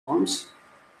transforms,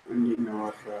 and in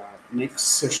our next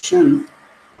session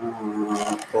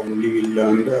probably we'll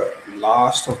learn the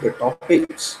last of the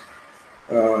topics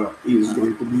is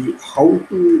going to be how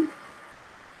to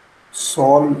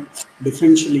solve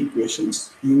differential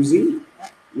equations using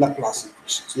Laplace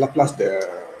equations, Laplace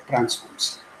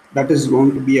transforms. That is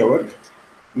going to be our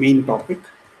main topic.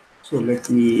 So let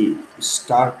me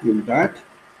start with that.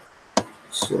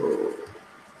 So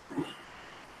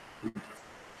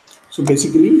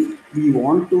basically we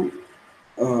want to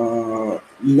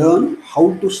learn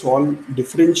how to solve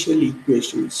differential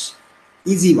equations,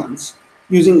 easy ones,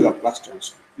 using Laplace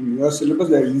transform. In your syllabus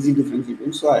there are easy differential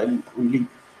equations, so I'll only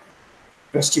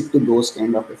restrict to those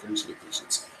kind of differential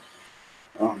equations.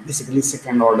 Basically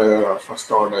second order or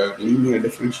first order linear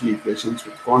differential equations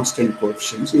with constant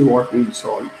coefficients is what we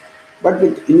solve. But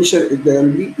with initial, there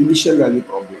will be initial value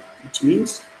problem, which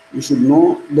means you should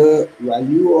know the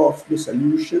value of the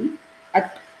solution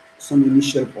at some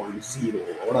initial point, 0 or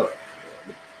whatever,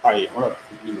 I or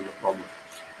the problem.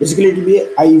 Basically it will be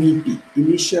a IVP,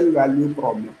 initial value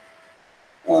problem.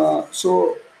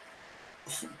 So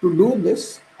to do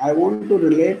this, I want to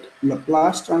relate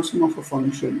Laplace transform of a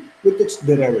function with its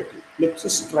derivative. Let's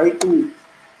just try to,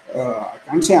 I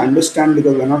can't say understand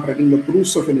because we're not writing the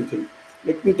proofs of anything.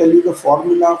 Let me tell you the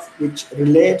formula which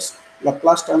relates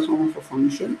Laplace transform of a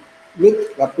function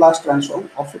with Laplace transform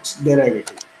of its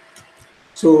derivative.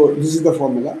 So this is the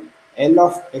formula. L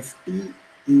of ft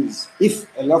is, if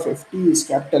L of ft is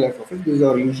capital F of x, this is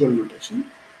our usual notation,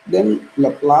 then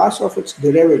Laplace of its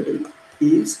derivative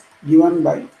is given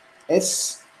by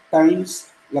s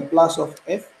times Laplace of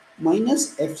f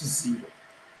minus f0.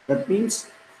 That means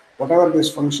whatever this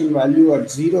function value at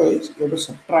 0 is, you have to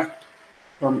subtract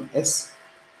from s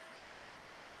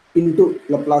into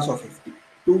Laplace of ft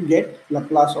to get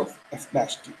Laplace of f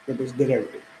dash t, that is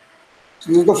derivative. So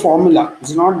this is the formula.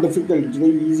 It's not difficult. It's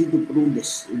very easy to prove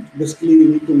this. Basically, you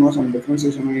need to know some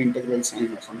differentiation and integral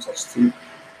sign or some such thing.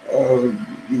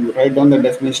 You write down the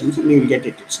definitions and you will get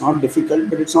it. It's not difficult,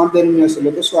 but it's not there in your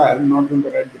syllabus, so I am not going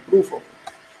to write the proof of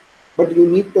it. But you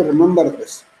need to remember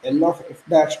this. L of f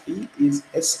dash t is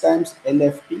s times L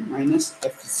f t minus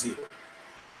f0.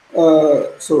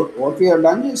 So what we have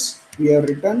done is we have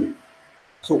written.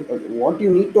 So what you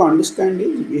need to understand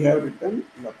is we have written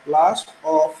Laplace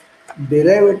of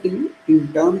derivative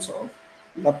in terms of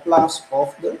Laplace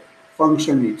of the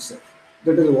function itself.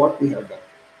 That is what we have done.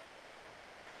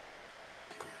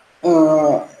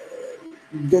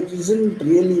 There isn't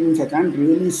really, I can't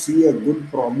really see a good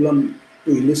problem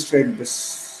to illustrate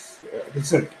this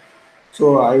result.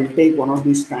 So I will take one of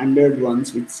these standard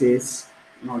ones which says,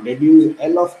 deduce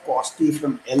L of cos t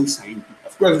from L sin t.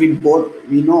 Of course,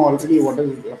 we know already what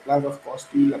is Laplace of cos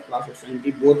t, Laplace of sin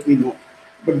t, both we know.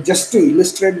 But just to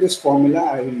illustrate this formula,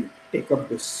 I will take up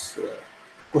this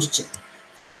question.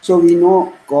 So we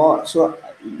know,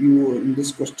 in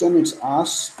this question it's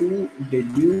asked to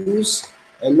deduce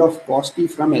L of cos t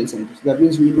from L sin t. So that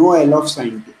means we know L of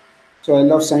sin t. So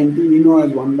L of sin t we know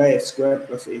as 1 by s square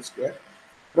plus a square.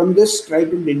 From this, try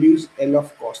to deduce L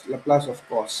of cos, Laplace of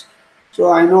cos.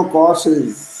 So I know cos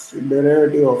is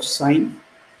derivative of sine.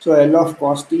 So L of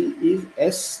cos t is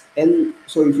SL.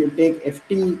 So if you take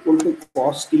ft equal to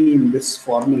cos t in this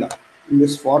formula,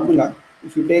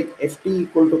 if you take ft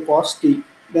equal to cos t,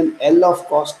 then L of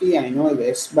cos t I know is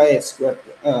s by s square.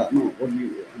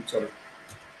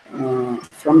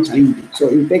 From sine t. So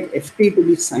you take ft to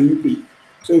be sine t.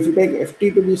 So if you take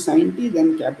ft to be sine t,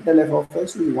 then capital F of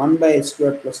s is 1 by s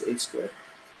square plus a square.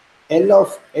 L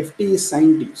of ft is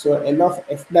sine t. So L of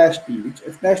f dash t, which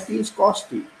f dash t is cos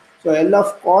t. So L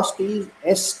of cos t is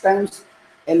s times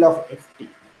L of ft.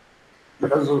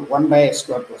 That is 1 by s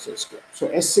square plus a square. So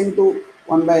s into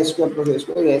 1 by s square plus a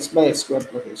square is s by s square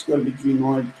plus a square, which we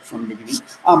know it from beginning.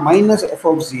 Minus f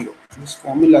of 0. This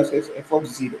formula says f of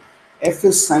 0. F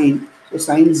is sine. So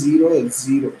sine 0 is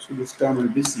 0. So this term will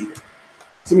be 0.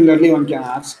 Similarly, one can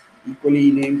ask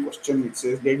equally named question which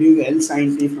says deduce L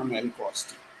sin t from L cos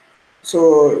t.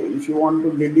 So if you want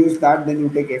to deduce that, then you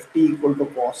take ft equal to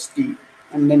cos t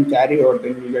and then carry out,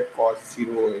 then you get cos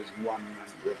 0 is 1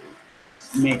 and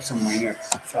you make some minor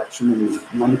fractional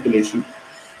manipulation.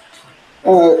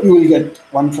 You will get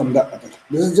one from the other.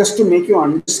 This is just to make you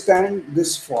understand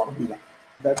this formula,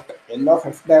 that L of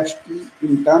f dash t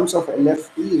in terms of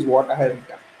LFT is what I have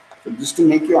written. So just to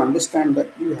make you understand that,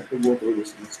 you have to go through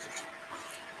this illustration.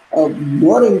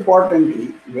 More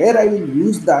importantly, where I will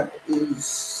use that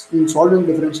is in solving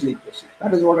differential equations.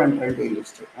 That is what I am trying to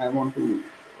illustrate. I want to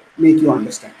make you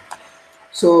understand.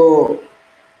 So,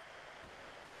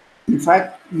 in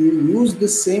fact, you use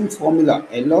this same formula,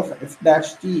 L of f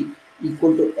dash t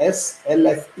equal to S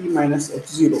LFT minus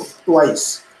F0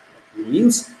 twice. That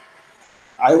means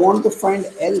I want to find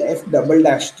LF double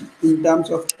dash T in terms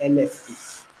of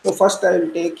LFT. So first I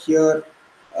will take here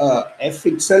F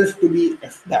itself to be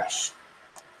F dash.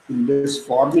 In this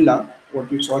formula,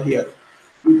 what you saw here,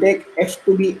 you take F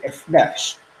to be F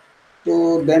dash.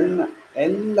 So then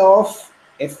L of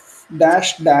F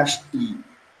dash dash T,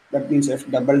 that means F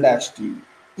double dash T,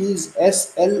 is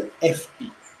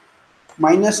SLFT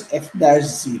minus F dash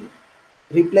 0.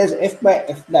 Replace F by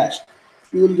F dash,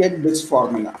 you will get this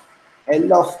formula.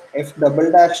 L of F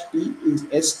double dash T is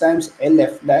S times L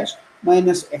F dash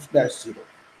minus F dash 0.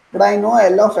 But I know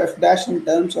L of F dash in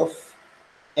terms of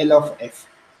L of F.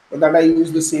 So that I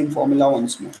use the same formula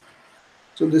once more.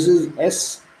 So this is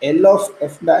S L of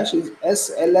F dash is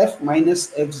S L F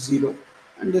minus F0,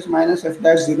 and this minus F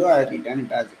dash 0 I return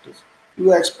it as it is.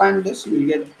 You expand this, you will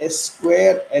get S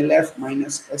square LF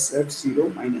minus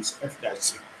SF0 minus F dash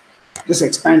 0. Just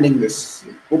expanding this,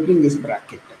 opening this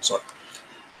bracket, that's all.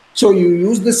 So you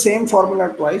use the same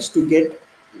formula twice to get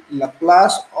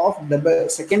Laplace of the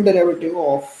second derivative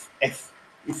of F.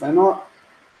 If I know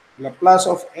Laplace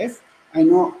of F, I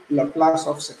know Laplace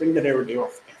of second derivative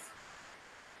of F.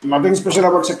 Nothing special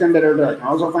about second derivative. I can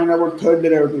also find about third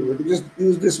derivative. But just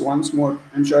use this once more.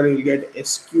 I'm sure you'll get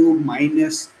S cube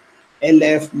minus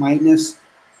LF minus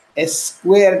S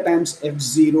square times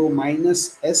F0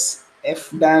 minus S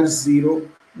F dash 0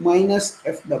 minus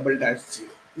F double dash 0.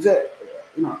 Is a,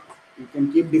 you know, you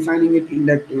can keep defining it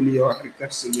inductively or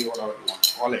recursively, whatever you want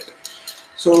to call it.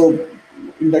 So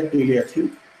inductively, I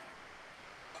think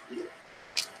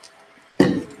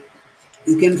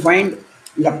you can find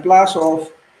Laplace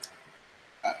of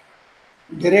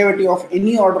derivative of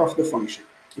any order of the function.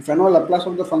 If I know Laplace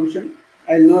of the function,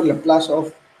 I'll know Laplace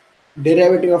of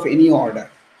derivative of any order.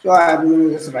 So I'm going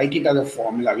to just write it as a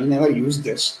formula. We never use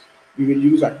this. We will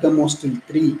use at the most till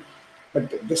 3,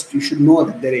 but just you should know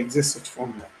that there exists such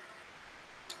formula.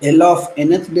 L of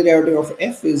nth derivative of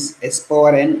f is s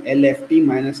power n lft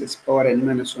minus s power n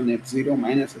minus 1 f0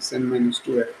 minus sn minus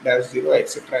 2 f dash 0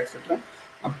 etc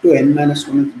up to n minus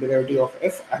 1th derivative of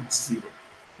f at 0.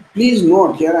 Please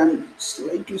note here I'm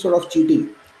slightly sort of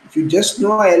cheating. If you just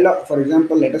know L of, for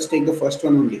example, let us take the first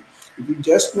one only. If you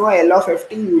just know L of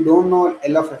ft, you don't know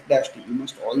L of f dash t. You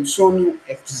must also know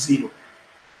f0.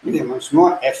 You must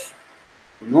know f.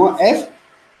 You know f,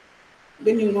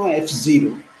 then you know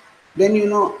f0. Then you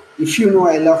know, if you know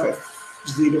L of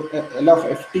f0, L of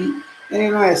ft, then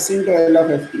you know s into L of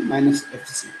ft minus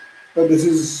f0. So this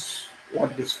is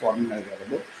what this formula is all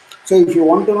about. So if you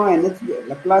want to know nth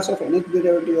Laplace of nth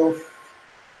derivative of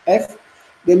f,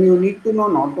 then you need to know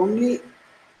not only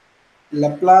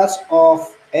Laplace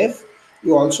of f,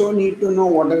 you also need to know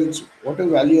what is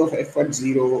value of f at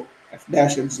 0, f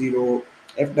dash at 0,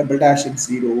 f double dash at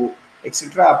 0,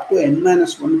 etc. up to n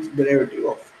minus 1th derivative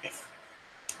of f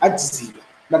at 0.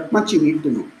 That much you need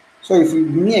to know. So if you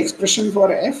give me expression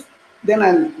for f, then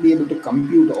I'll be able to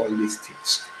compute all these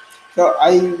things. So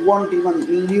we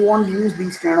won't use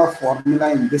these kind of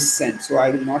formula in this sense. So I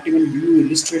will not even give you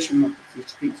illustration of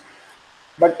these things.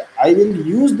 But I will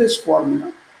use this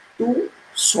formula to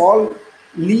solve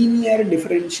linear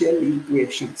differential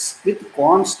equations with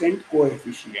constant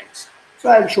coefficients. So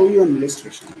I'll show you an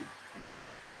illustration.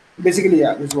 Basically,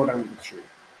 yeah, this is what I want to show you.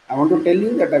 I want to tell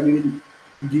you that I will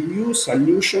give you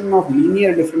solution of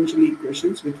linear differential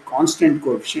equations with constant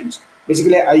coefficients.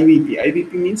 Basically, IVP.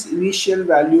 IVP means initial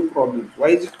value problem. Why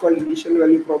is it called initial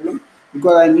value problem?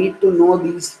 Because I need to know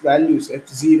these values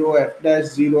f0, f dash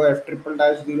 0, f triple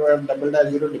dash 0, f double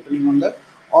dash 0, depending on the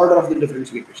order of the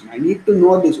differential equation. I need to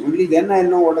know this. Only then I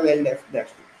know what is L f dash.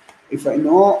 If I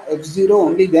know f0,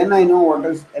 only then I know what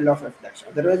is L of f dash.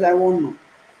 Otherwise, I won't know.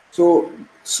 So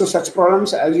such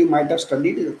problems, as you might have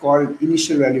studied, is called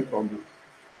initial value problem.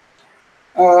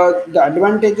 The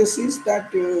advantages is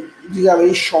that these are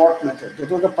very short methods. That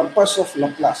was the purpose of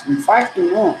Laplace. In fact,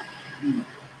 I'm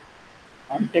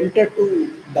tempted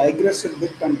to digress a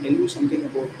bit and tell you something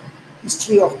about the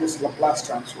history of this Laplace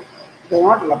transform. It was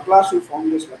not Laplace who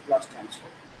found this Laplace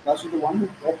transform. Laplace was the one who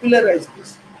popularized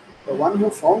this. The one who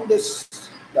found this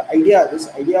idea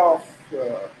of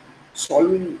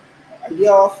solving,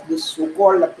 idea of this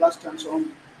so-called Laplace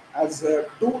transform as a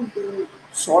tool to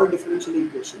solve differential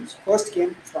equations first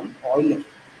came from Euler.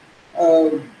 Uh,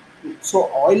 so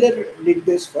Euler did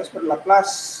this first, but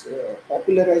Laplace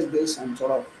popularized this and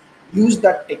sort of used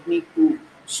that technique to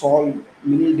solve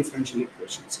many differential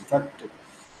equations. In fact,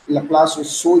 Laplace was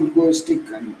so egoistic,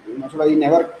 and so he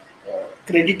never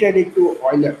credited it to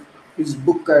Euler. His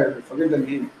book, I forget the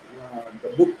name. The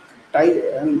book,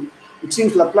 It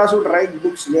seems Laplace would write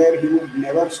books where he would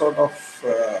never sort of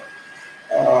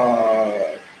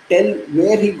tell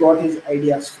where he got his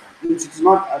ideas from. Means it's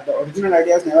not the original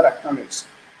ideas never acknowledged.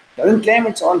 Doesn't claim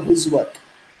it's all his work,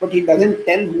 but he doesn't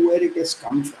tell where it has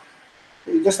come from.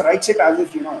 So he just writes it as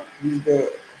if he's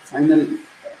the final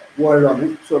word on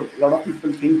it. So a lot of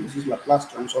people think this is Laplace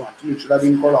transform. Actually, it should have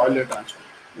been called Euler transform.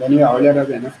 But anyway, Euler has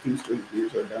enough things to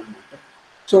include, so it doesn't matter.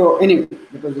 So anyway,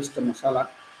 that was just a masala.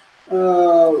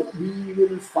 We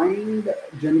will find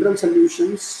general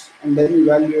solutions and then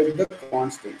evaluate the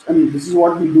constants. I mean, this is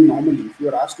what we do normally. If you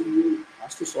are asked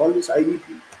to solve this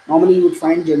IVP, normally you would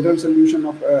find general solution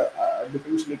of a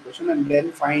differential equation and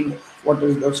then find what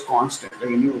is those constant. Like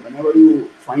whenever you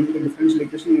find the differential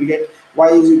equation, you get y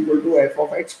is equal to f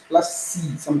of x plus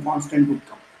c. Some constant would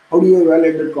come. How do you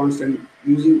evaluate that constant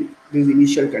using these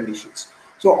initial conditions?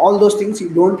 So all those things you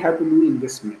don't have to do in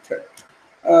this method.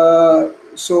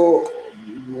 So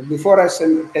before I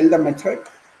tell the method,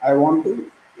 I want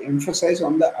to emphasize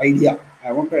on the idea.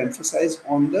 I want to emphasize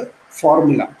on the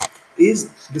formula. This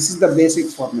is the basic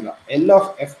formula. L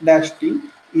of f dash t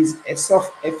is s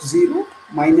of f0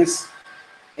 minus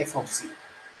f of 0.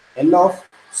 L of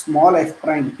small f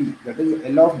prime t, that is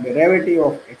L of derivative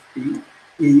of ft,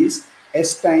 is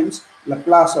s times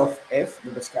Laplace of f,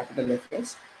 that is capital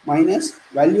Fs, minus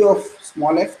value of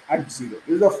small f at 0.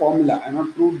 This is the formula. I have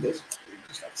not proved this.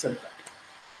 Just accept that.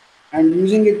 And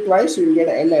using it twice, you will get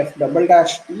LF double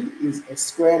dash T is S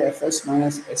square Fs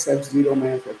minus SF0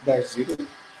 minus F dash 0.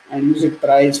 And use it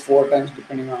thrice, 4 times,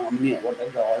 depending on what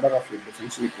is the order of your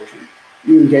differential equation.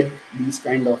 You will get these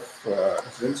kind of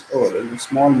results. Oh, there is a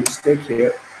small mistake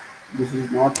here. This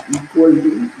is not equal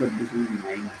to, but this is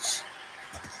minus.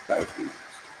 Slightly.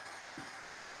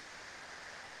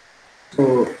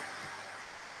 So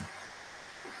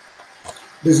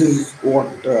this is what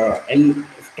L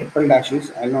triple dash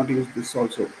is. I will not use this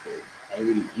also. I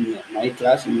will in my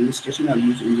class in illustration I will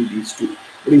use only these two.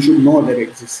 But you should know there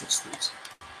exist such things.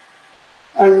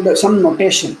 And some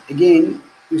notation again.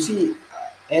 You see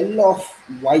L of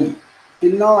y.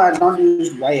 Till now I have not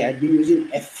used y. I have been using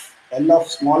f. L of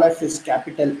small f is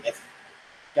capital F.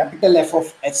 Capital F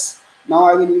of s. Now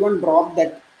I will even drop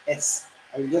that s.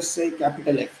 I will just say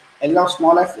capital F. L of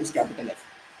small f is capital F.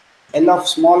 L of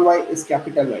small y is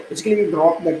capital Y. Basically, we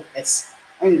drop that S.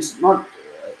 And it's not,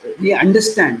 we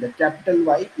understand that capital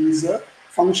Y is a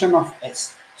function of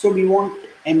S. So we won't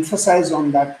emphasize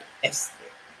on that S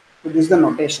there. So this is the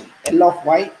notation. L of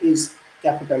Y is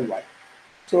capital Y.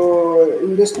 So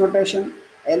in this notation,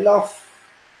 L of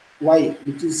Y,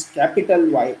 which is capital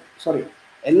Y, sorry,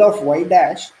 L of Y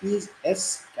dash is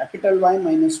S capital Y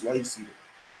minus Y0.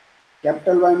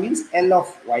 Capital Y means L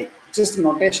of Y. Just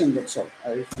notation, that's all.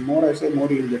 If more I say, more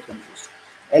you will get confused.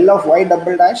 L of Y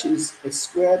double dash is S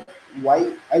square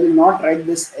Y. I will not write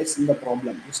this S in the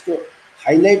problem. Just to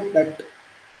highlight that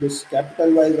this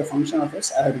capital Y is a function of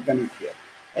S, I have written it here.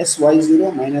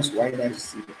 SY0 minus Y dash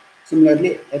 0.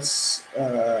 Similarly,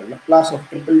 Laplace of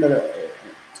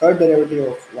third derivative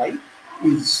of Y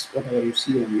is whatever you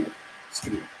see on your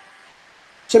screen.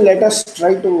 So let us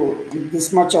try to, with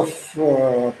this much of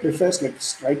preface,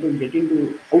 let's try to get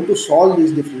into how to solve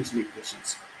these differential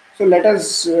equations. So let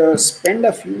us spend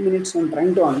a few minutes on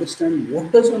trying to understand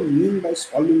what does one mean by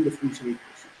solving differential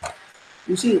equation.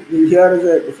 You see, here is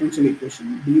a differential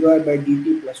equation, dy by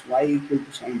dt plus y equal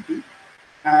to sine t,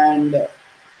 and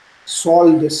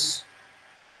solve this.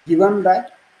 Given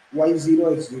that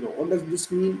y0 is 0, what does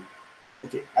this mean?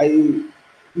 Okay, I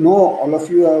know all of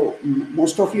you have,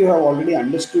 most of you have already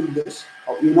understood this.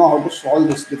 You know how to solve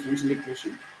this differential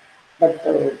equation, but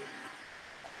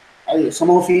I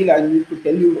somehow feel I need to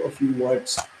tell you a few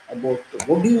words about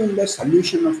what do you mean by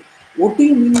solution of, what do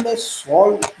you mean by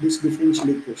solve this differential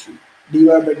equation dy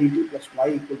by dt plus y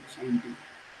equal to sine t.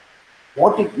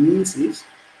 What it means is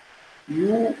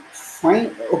you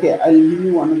find, okay, I'll give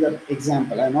you another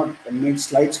example. I have not made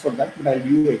slides for that, but I'll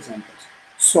give you examples.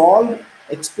 Solve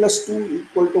x plus 2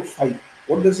 equal to 5.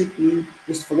 What does it mean?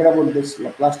 Just forget about this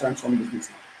Laplace transform business.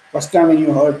 First time when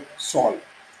you heard solve,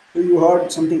 so you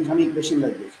heard something, some equation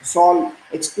like this. Solve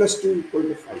x plus 2 equal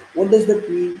to 5. What does that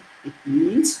mean? It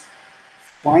means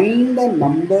find a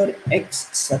number x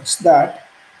such that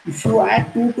if you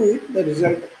add 2 to it, the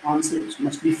result answer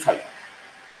must be 5.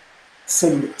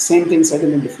 So same thing said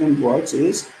in different words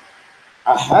is,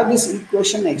 I have this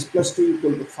equation x plus 2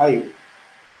 equal to 5.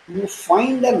 You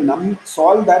find a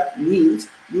solve that means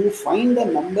you find the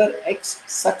number x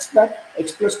such that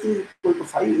x plus 2 equal to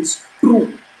 5 is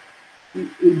true. It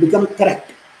will become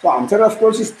correct. So answer of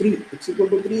course is 3. X equal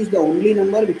to 3 is the only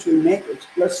number which will make x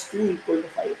plus 2 equal to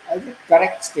 5 as a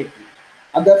correct statement.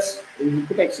 Others, if you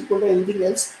put x equal to anything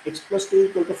else, x plus 2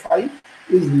 equal to 5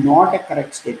 is not a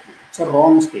correct statement. It's a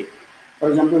wrong statement. For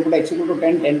example, you put x equal to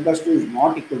 10, 10 plus 2 is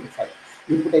not equal to 5. If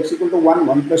you put x equal to 1,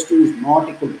 1 plus 2 is not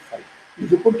equal to 5.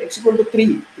 If you put x equal to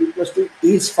 3, 3 plus 2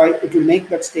 is 5, it will make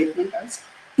that statement as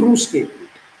true statement.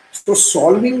 So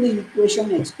solving the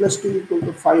equation x plus 2 equal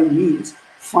to 5 means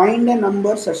find a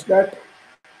number such that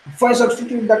if I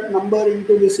substitute that number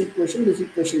into this equation is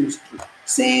true.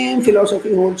 Same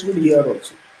philosophy holds good here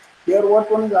also. Here what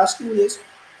one is asking is,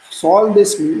 solve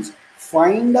this means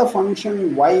find a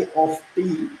function y of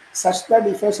t such that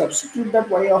if I substitute that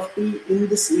y of t in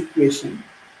this equation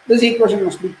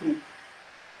must be true.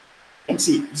 Let's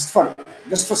see,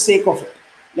 just for sake of it.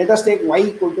 Let us take y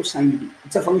equal to sine t.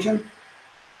 It's a function,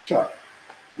 sure.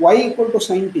 Y equal to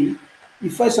sine t.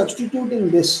 If I substitute in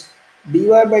this, dy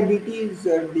by dt is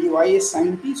dy is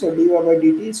sine t, so dy by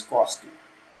dt is cos t.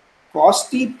 Cos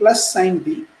t plus sine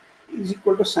t is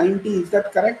equal to sine t. Is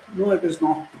that correct? No, it is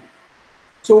not true.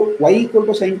 So y equal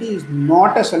to sine t is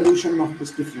not a solution of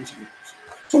this differential equation.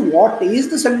 So what is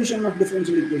the solution of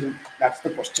differential equation? That's the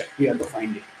question. We have to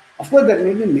find it. Of course, there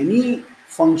may be many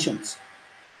functions.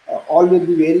 All will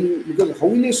be varying, because how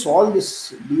will you solve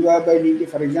this dy by dt?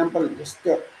 For example, just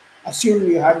assume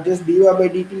you have just dy by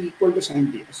dt equal to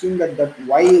sine t. Assume that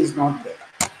y is not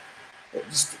there.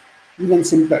 Just even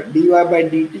simpler, dy by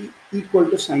dt equal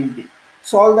to sine t.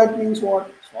 Solve that means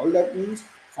what? Solve that means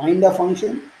find a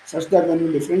function such that when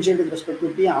you differentiate with respect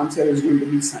to t, answer is going to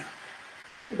be sine.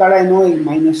 That I know is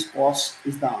minus cos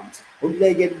is the answer. How did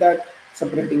I get that?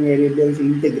 Separating variables,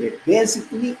 integrate.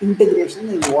 Basically, integration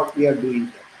is what we are doing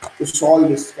here to solve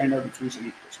this kind of differential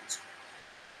equations.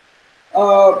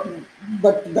 Uh,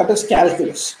 but that is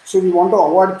calculus. So we want to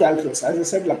avoid calculus. As I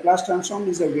said, Laplace transform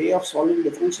is a way of solving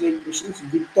differential equations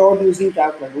without using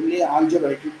calculus, only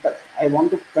algebra. I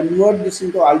want to convert this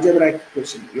into algebraic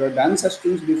equation. You have done such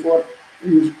things before.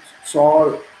 You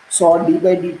saw d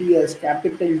by dt as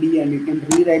capital D, and you can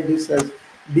rewrite this as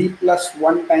d plus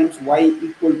 1 times y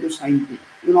equal to sine t.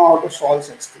 You know how to solve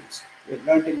such things. You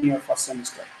learned in your first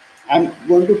semester. I'm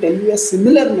going to tell you a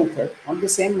similar method, not the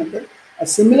same method, a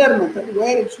similar method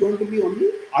where it's going to be only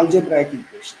algebraic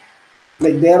equation.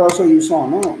 Like there also you saw,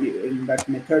 no, in that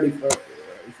method, if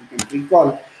you can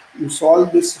recall, you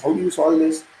solve this. How do you solve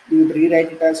this? You would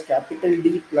rewrite it as capital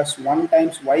D plus 1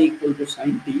 times y equal to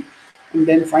sine t, and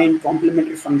then find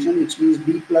complementary function, which means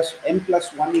d plus n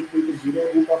plus 1 equal to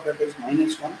 0. Root of that is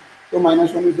minus 1. So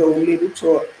minus 1 is the only root.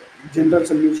 So general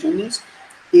solution is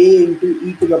a into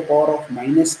e to the power of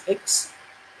minus x,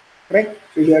 correct?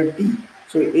 So here t.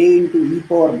 So a into e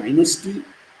power minus t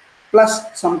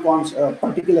plus some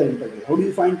particular integral. How do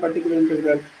you find particular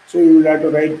integral? So you will have to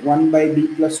write 1 by d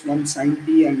plus 1 sine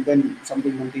t, and then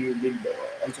something you did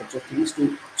all sorts of things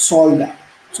to solve that.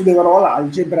 So they were all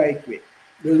algebraic way.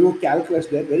 There was no calculus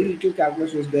there. Very little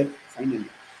calculus was there finally.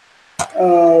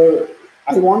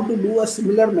 I want to do a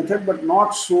similar method, but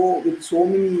not so with so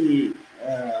many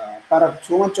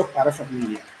so much of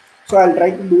paraphernalia. So I'll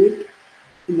try to do it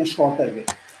in a shorter way.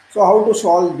 So how to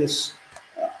solve this?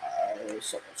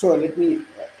 So let me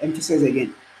emphasize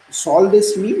again. Solve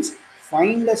this means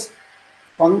find a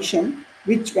function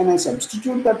which, when I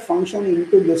substitute that function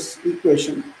into this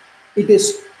equation,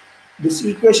 this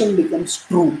equation becomes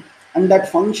true, and that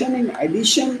function, in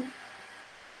addition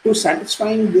to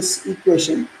satisfying this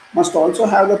equation, must also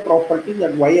have the property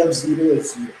that y of 0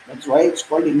 is 0. That's why it's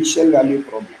called initial value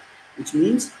problem, which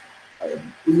means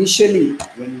initially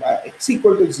when x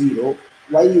equal to 0,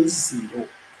 y is 0.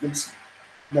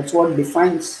 That's what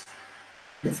defines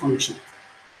the function.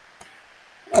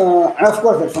 And of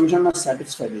course, the function must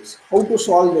satisfy this. How to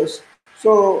solve this?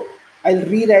 So I'll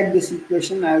rewrite this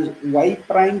equation as y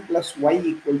prime plus y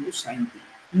equal to sine t.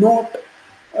 Note,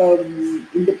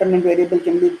 independent variable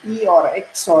can be t or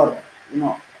x or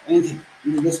anything.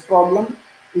 In this problem,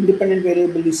 independent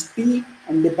variable is t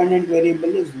and dependent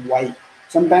variable is y.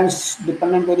 Sometimes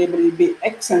dependent variable will be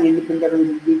x and independent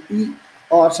variable will be t,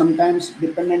 or sometimes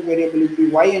dependent variable will be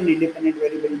y and independent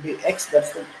variable will be x.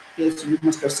 That's the case you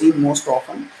must have seen most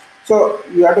often. So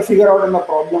you have to figure out in the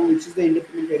problem which is the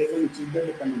independent variable, which is the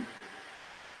dependent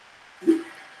variable.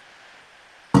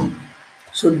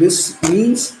 So this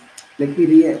means, let me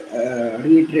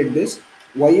reiterate this,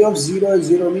 y of 0 is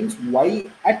 0 means y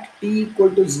at t equal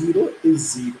to 0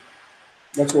 is 0.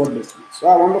 That's what this means. So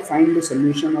I want to find the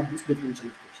solution of this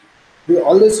differential equation.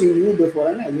 All this you knew before,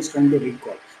 and I just trying to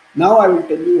recall. Now I will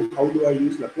tell you how do I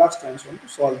use Laplace transform to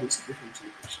solve this differential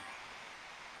equation.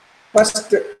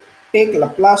 First, take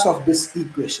Laplace of this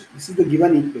equation. This is the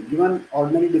given equation. Given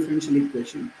ordinary differential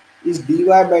equation is dy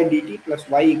by dt plus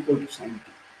y equal to sine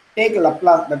t. Take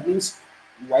Laplace, that means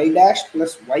y dash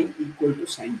plus y equal to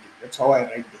sine t. That's how I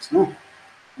write this, no?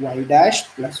 Y dash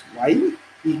plus y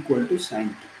equal to sine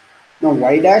t. Now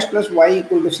y dash plus y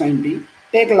equal to sine t,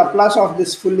 take Laplace of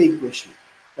this full equation.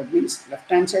 That means left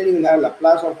hand side you will have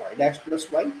Laplace of y dash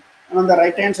plus y, and on the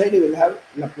right hand side you will have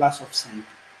Laplace of sine t.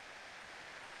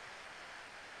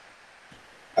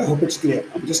 I hope it's clear.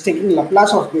 I'm just taking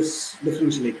Laplace of this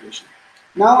differential equation.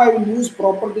 Now I will use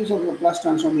properties of Laplace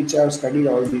transform which I have studied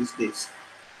all these days.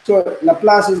 So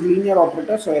Laplace is linear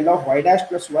operator, so L of y dash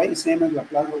plus y is same as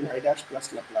Laplace of y dash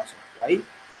plus Laplace of y.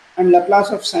 And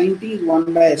Laplace of sine t is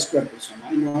 1 by s square plus 1.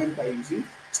 I know it by using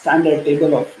standard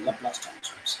table of Laplace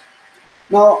transforms.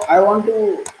 Now I want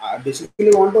to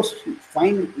basically want to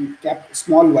find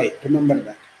small y, remember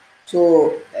that.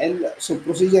 So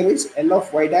procedure is L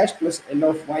of y dash plus L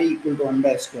of y equal to 1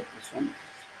 by s square plus 1.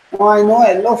 Now I know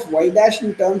L of y dash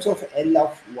in terms of L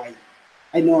of y.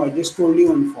 I know, I just told you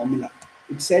one formula.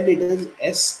 It said it is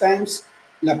s times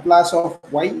Laplace of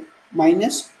y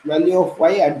minus value of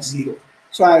y at 0.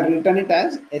 So I written it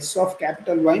as s of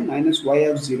capital Y minus y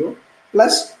of 0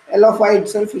 plus L of y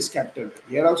itself is capital Y.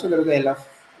 Here also there is a L of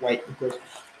y because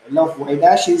L of y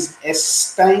dash is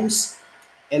s times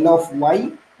L of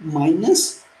y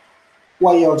minus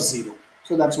y of 0.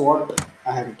 So that's what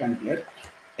I have written here.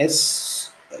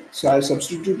 So I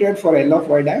substituted for L of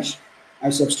y dash. I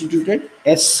substituted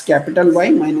s capital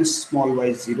Y minus small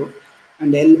y 0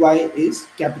 and Ly is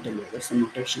capital Y. That's the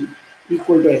notation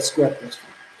equal to s square plus 1.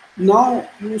 Now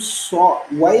you saw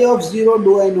y of 0.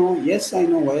 Do I know? Yes, I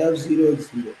know y of 0 is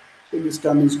 0. So this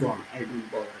term is gone. I don't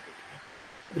bother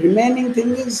it. Remaining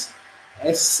thing is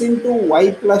s into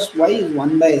y plus y is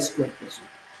 1 by s square plus 1.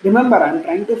 Remember, I am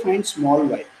trying to find small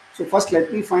y. So first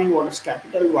let me find what is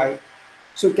capital Y.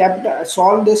 So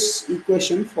solve this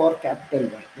equation for capital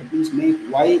Y. That means make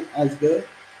y as the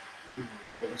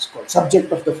what is called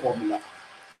subject of the formula.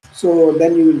 So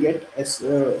then you will get s.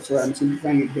 So I'm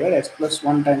simplifying it here. S plus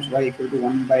 1 times y equal to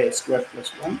 1 by s square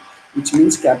plus 1, which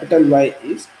means capital Y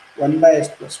is 1 by s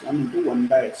plus 1 into 1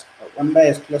 by s 1 by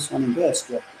s plus 1 into s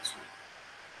square plus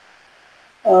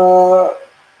 1.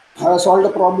 Have I solved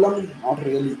the problem? Not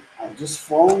really. I just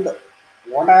found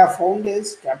what I have found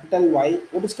is capital Y.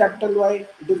 What is capital Y?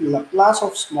 It is Laplace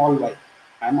of small y.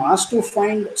 I am asked to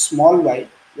find small y.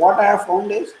 What I have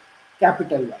found is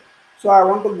capital Y. So I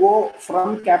want to go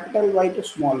from capital Y to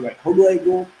small y. How do I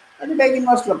go? I will take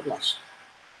inverse Laplace.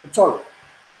 That's all.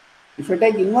 If I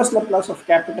take inverse Laplace of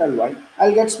capital Y,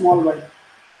 I'll get small y.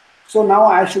 So now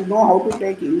I should know how to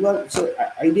take inverse. So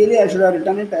ideally I should have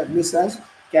written it this as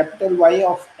capital Y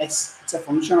of s. It's a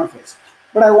function of s.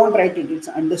 But I won't write it. It's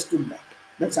understood that.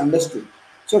 That's understood.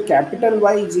 So capital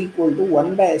Y is equal to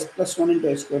 1 by s plus 1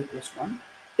 into s square plus 1.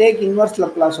 Take inverse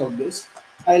Laplace of this.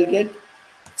 I'll get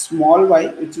small y,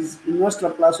 which is inverse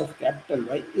Laplace of capital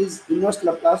Y, is inverse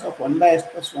Laplace of 1 by s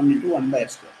plus 1 into 1 by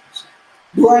s square plus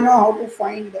 1. Do I know how to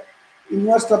find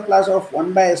inverse Laplace of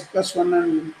 1 by s plus 1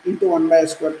 and into 1 by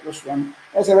s square plus 1?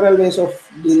 There are several ways of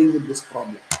dealing with this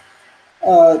problem.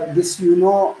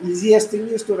 Easiest thing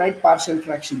is to write partial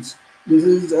fractions. This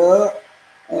is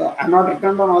I'm not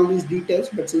written on all these details,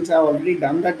 but since I have already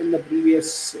done that in the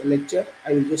previous lecture,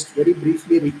 I will just very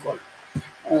briefly recall.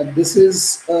 This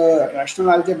is a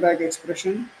rational algebraic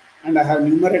expression, and I have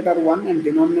numerator 1 and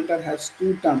denominator has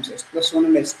two terms, s plus 1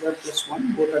 and s square plus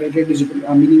 1. Both are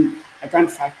irreducible, meaning I can't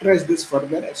factorize this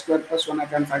further. S square plus 1 I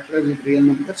can factorize with real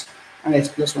numbers, and s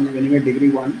plus 1 is anyway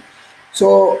degree 1.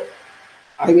 So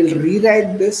I will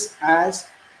rewrite this as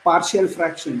partial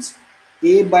fractions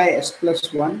a by s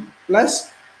plus 1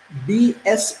 plus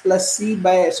bs plus c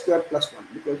by s square plus 1,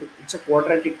 because it's a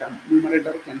quadratic term.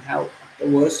 Numerator can have, the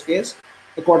worst case,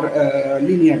 a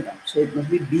linear term. So it must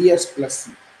be bs plus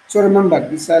c. So remember,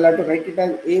 this I'll have to write it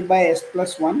as a by s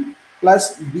plus 1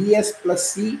 plus bs plus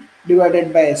c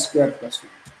divided by s square plus 1.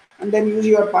 And then use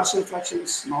your partial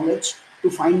fractions knowledge to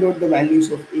find out the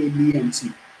values of a, b and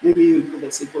c. Maybe you will put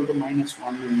s equal to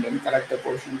 -1 and then correct the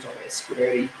quotients of s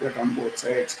square, equate on both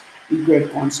sides,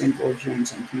 equate constant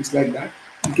quotients and things like that.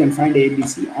 You can find a, b,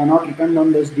 c. I have not written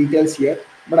down those details here,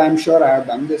 but I am sure I have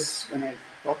done this when I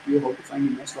taught you how to find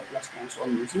inverse Laplace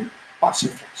transform using partial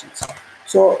fractions.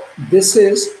 So this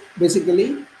is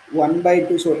basically 1 by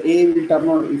 2. So a will turn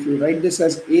out, if you write this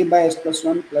as a by s plus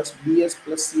 1 plus bs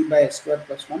plus c by s square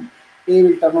plus 1, a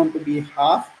will turn out to be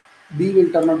half, b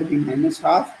will turn out to be minus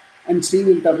half, and c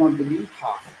will turn out to be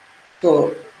half.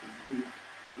 So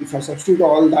if I substitute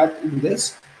all that in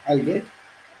this, I'll get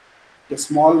the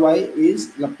small y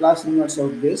is Laplace inverse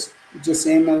of this, which is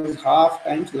same as half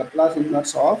times Laplace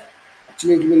inverse of,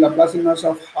 actually it will be Laplace inverse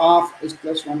of half s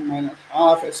plus 1 minus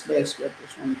half s by s square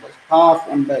plus 1 plus half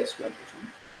 1 by s square plus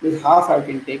 1. This half I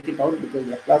can take it out because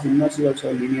Laplace inverse is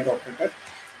also a linear operator.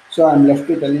 So I'm left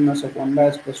with L inverse of 1 by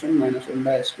s plus 1 minus 1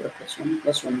 by s square plus 1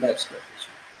 plus 1 by s square plus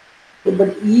 1. So,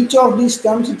 but each of these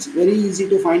terms, it's very easy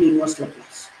to find inverse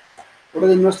Laplace. What is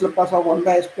the inverse Laplace of 1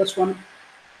 by s plus 1?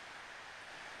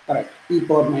 Correct, e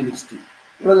power minus t.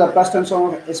 What is the Laplace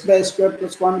transform of s by s square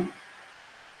plus 1?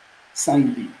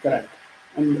 Sin t, correct.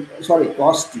 And sorry,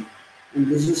 cos t. And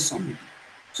this is sin t.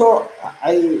 So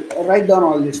I write down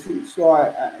all these things.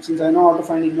 So since I know how to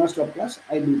find inverse Laplace,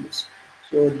 I do this.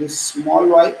 So this small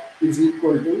y is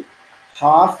equal to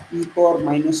half e power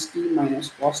minus t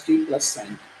minus cos t plus sin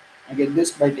t. I get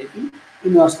this by taking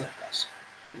inverse Laplace.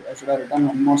 I should have written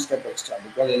one more step extra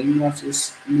because L inverse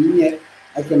is linear.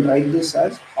 I can write this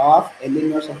as half L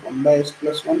inverse of 1 by s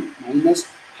plus 1 minus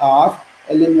half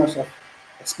L inverse of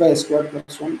s by s square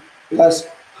plus 1 plus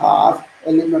half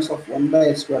L inverse of 1 by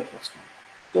s square plus 1.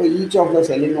 So each of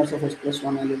the elements of s plus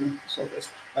 1, elements of s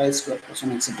by s square plus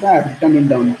 1, etc. I have written it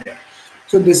down here.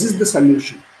 So this is the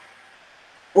solution.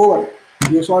 Over.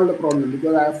 You solve the problem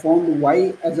because I have found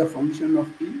y as a function of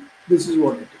t. This is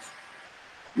what it is.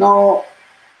 Now,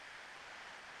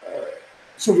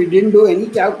 so we didn't do any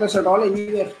calculus at all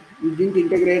anywhere. We didn't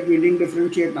integrate, we didn't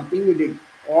differentiate, nothing we did.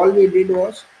 All we did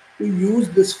was to use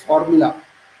this formula.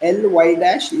 Ly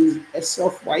dash is s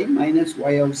of y minus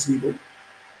y of 0.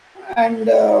 And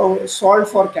solve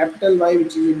for capital Y,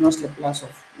 which is inverse Laplace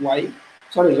of Y,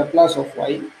 sorry, Laplace of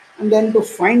Y. And then to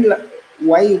find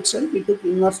Y itself, we took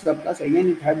inverse Laplace. Again,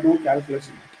 it had no calculus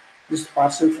in it, just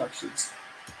partial fractions.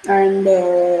 And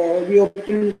we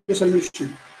obtained the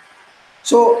solution.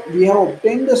 So we have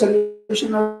obtained the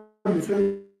solution of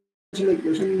differential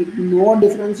equation with no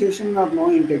differentiation or no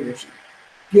integration.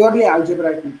 Purely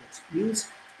algebraic methods means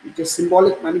it is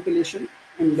symbolic manipulation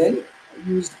and then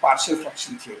used partial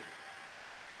fraction theory.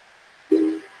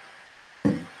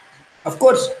 Of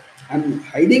course, I'm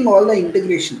hiding all the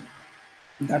integration.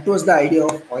 That was the idea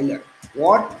of Euler.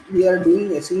 What we are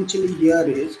doing essentially here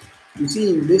is, you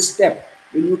see in this step,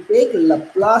 when you take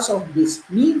Laplace of this,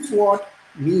 means what?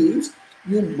 Means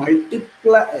you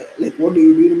multiply, like what do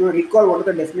you remember, recall what is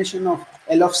the definition of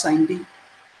L of sin t?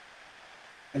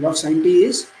 L of sin t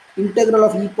is integral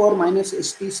of e power minus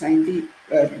st sin t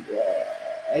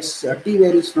as t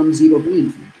varies from 0 to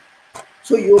infinity.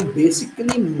 So you're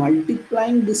basically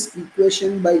multiplying this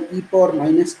equation by e power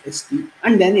minus st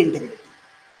and then integrating.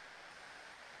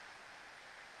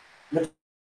 That's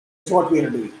what we are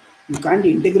doing. You can't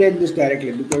integrate this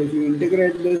directly because if you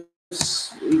integrate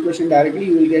this equation directly,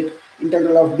 you will get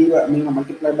integral of dy,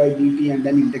 multiply by dt and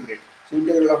then integrate. So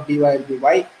integral of dy will be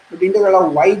y, but integral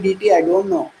of y dt I don't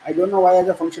know. I don't know y as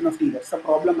a function of t. That's the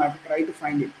problem. I have to try to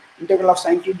find it. Integral of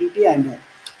sin t dt I know.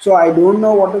 So I don't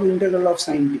know what is integral of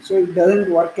sin t. So it doesn't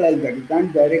work like that. You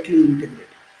can't directly integrate.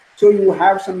 So you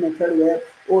have some method where,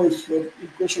 oh, if the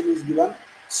equation is given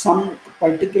some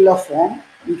particular form,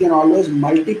 we can always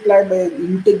multiply by an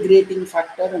integrating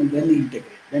factor and then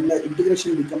integrate. Then the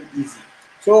integration becomes easy.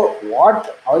 So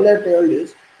what Euler told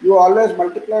is, you always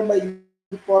multiply by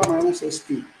e power minus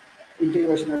st.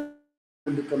 Integration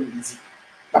will become easy.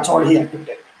 That's all he had to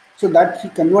tell. So that he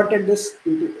converted this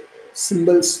into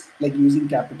symbols like using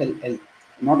capital L.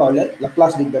 Not Euler,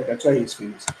 Laplace did that. That's why he is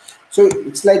famous. So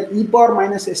it's like e power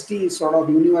minus st is sort of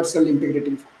universal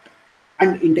integrating factor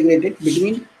and integrate it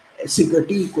between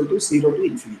t equal to 0 to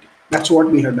infinity. That's what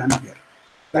we have done here.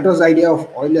 That was the idea of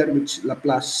Euler, which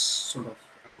Laplace sort of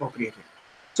appropriated.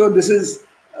 So this is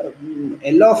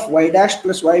L of y dash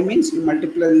plus y means you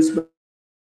multiply this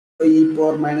by e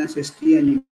power minus st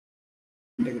and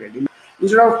integrate.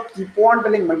 Instead of keep on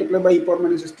telling multiply by e power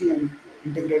minus st and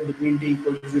integrate between t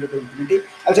equal to 0 to infinity,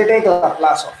 I'll say take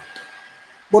Laplace of it.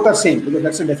 Both are same because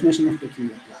that's the definition of taking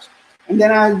Laplace. And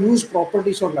then I use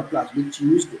properties of Laplace,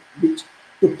 which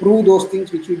to prove those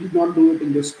things which we did not do it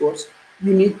in this course.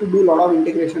 You need to do a lot of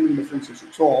integration and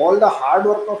differentiation. So all the hard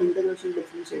work of integration and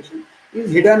differentiation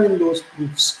is hidden in those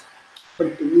proofs.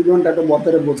 But you don't have to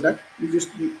bother about that. You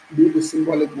just do the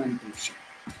symbolic manipulation.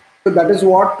 So that is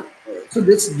what. So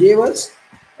this gave us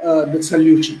the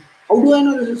solution. How do I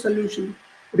know this is a solution?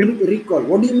 Recall.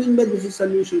 What do you mean by this is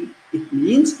solution? It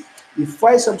means if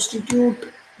I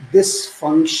substitute this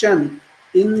function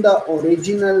in the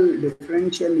original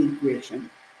differential equation,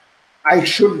 I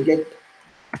should get.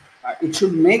 It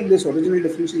should make this original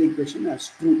differential equation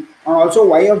as true. And also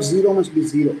y of 0 must be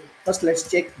 0. First let's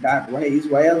check that. Why is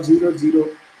y of 0 0?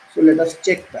 So let us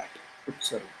check that. Oops,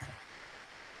 sorry.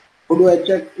 How do I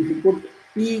check? If you put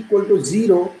p equal to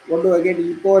 0, what do I get?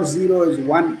 E power 0 is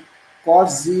 1.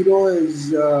 Cos 0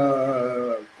 is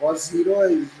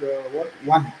what?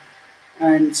 1.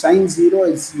 And sin 0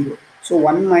 is 0. So So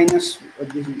 1 minus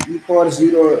this e power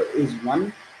 0 is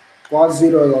 1, cos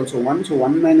 0 is also 1. So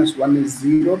 1 minus 1 is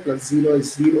 0 plus 0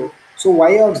 is 0. So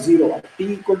y of 0 at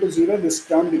t equal to 0, this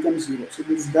term becomes 0. So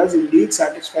this does indeed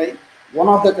satisfy one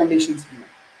of the conditions given.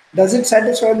 Does it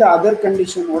satisfy the other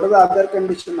condition? What are the other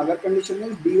condition? Other condition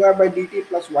is dy by dt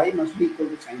plus y must be equal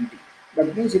to sin t.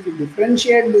 That means if you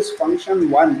differentiate this function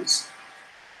once,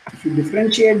 if you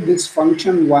differentiate this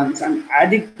function once and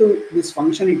add it to this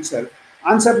function itself,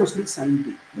 answer must be sin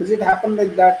t. Does it happen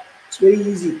like that? It's very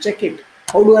easy. Check it.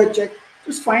 How do I check?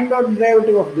 Just find out the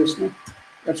derivative of this. No?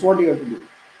 That's what you have to do.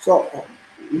 So,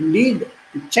 indeed,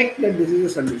 to check that this is a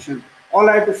solution, all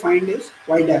I have to find is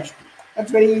y dash t.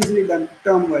 That's very easily done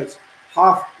term wise.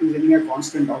 Half is anyway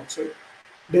constant outside.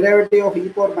 Derivative of e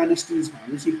power minus t is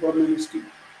minus e power minus t.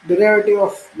 Derivative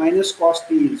of minus cos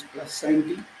t is plus sin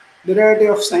t.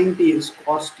 Derivative of sin t is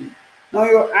cos t. Now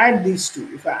you add these two.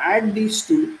 If I add these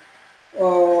two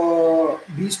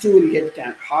will get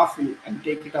half and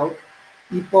take it out.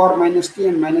 E power minus t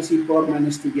and minus e power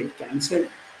minus t get cancelled.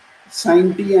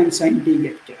 Sin t and sin t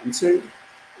get cancelled.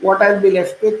 What I'll be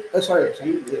left with,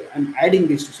 I'm adding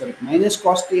these two, minus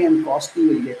cos t and cos t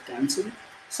will get cancelled.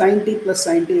 Sin t plus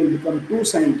sin t will become 2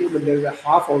 sin t, but there is a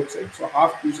half outside, so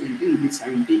half 2 sin t will be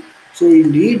sin t. So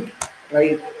indeed,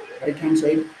 right hand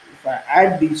side, if I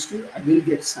add these two, I will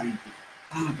get sin t.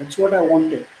 That's what I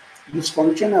wanted. This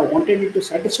function, I wanted it to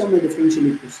satisfy my differential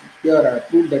equation. Here I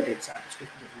proved that it satisfies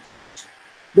the differential equation.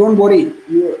 Don't worry,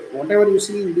 whatever you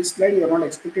see in this slide, you are not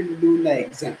expected to do in the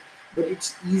exam. But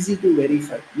it's easy to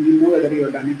verify. You will know whether you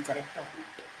have done it correct or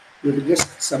not. You will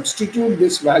just substitute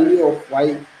this value of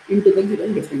y into the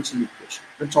given differential equation.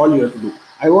 That's all you have to do.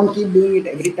 I won't keep doing it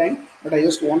every time, but I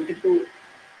just wanted to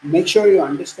make sure you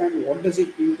understand what does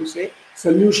it mean to say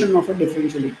solution of a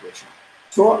differential equation.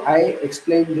 So I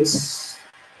explained this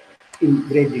in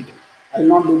great detail. I will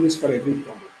not do this for every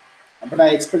problem, but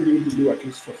I expect you to do at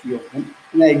least for a few of them.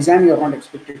 In the exam, you are not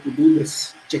expected to do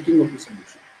this checking of the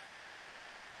solution.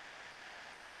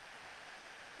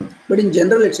 But in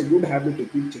general, it's a good habit to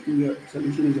keep checking your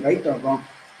solution is right or wrong.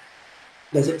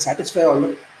 Does it satisfy all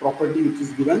the property which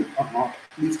is given or not?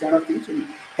 These kind of things will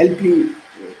help you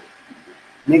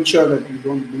make sure that you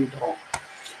don't do it wrong.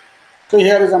 So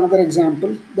here is another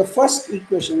example. The first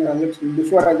equation,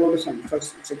 before I go to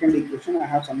second equation, I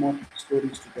have some more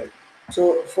stories to tell.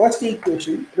 So first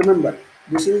equation, remember,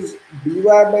 this is dy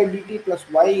by dt plus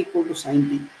y equal to sin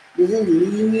t. This is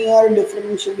linear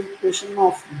differential equation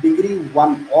of degree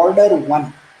 1, order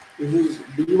 1. This is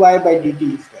dy by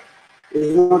dt is there. It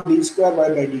is not d square y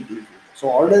by dt. So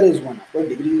order is 1. Of course,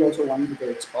 degree is also 1 because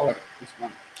its power is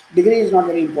 1. Degree is not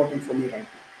very important for me right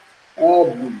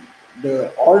now.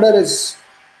 The order is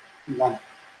 1.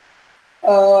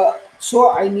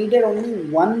 So I needed only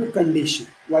one condition.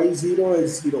 Y0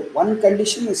 is 0. One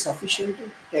condition is sufficient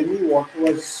to tell me what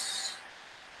was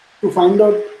to find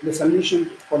out the solution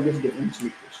for this differential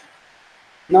equation.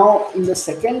 Now in the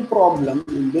second problem,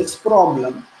 in this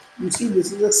problem, you see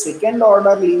this is a second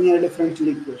order linear differential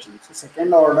equation. It's a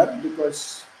second order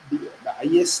because the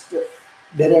highest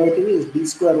derivative is d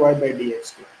square y by dx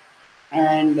square.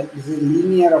 And this is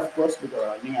linear, of course,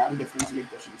 because you have differential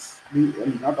equations.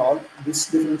 Not all. This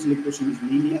differential equation is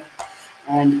linear,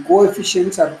 and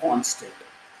coefficients are constant.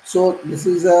 So this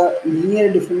is a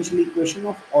linear differential equation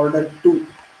of order 2.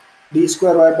 D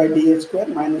square y by dx square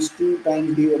minus 2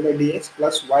 times dy by dx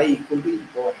plus y equal to e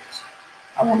power x.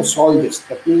 I want to solve this.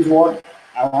 That means what?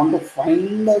 I want to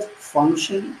find a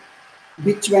function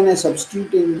which, when I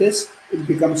substitute in this, it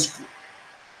becomes true.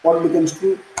 What becomes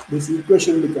true? This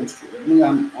equation becomes true. That means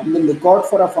I'm on the lookout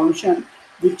for a function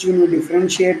which when you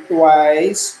differentiate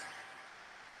twice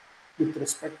with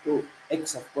respect to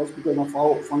x, of course, because of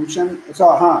how function.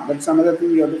 So, that's another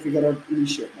thing you have to figure out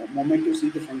initially. The moment you see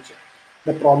the function,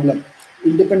 the problem.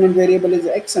 Independent variable is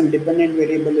x and dependent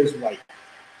variable is y.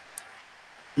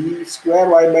 D square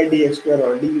y by dx square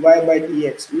or dy by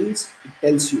dx means it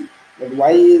tells you that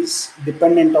y is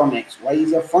dependent on x. Y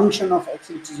is a function of x,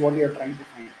 which is what you are trying to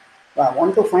find. So I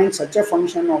want to find such a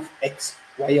function of x,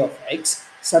 y of x,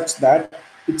 such that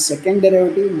its second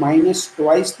derivative minus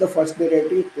twice the first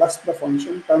derivative plus the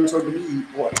function turns out to be e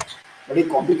power x. Very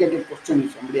complicated question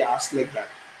if somebody asks like that.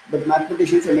 But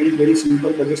mathematicians have made it very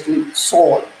simple by just saying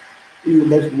solve.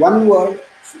 There's one word,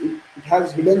 it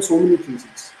has hidden so many things.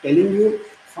 It's telling you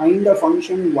find a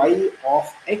function y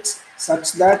of x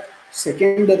such that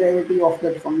second derivative of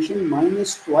that function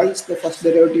minus twice the first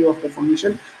derivative of the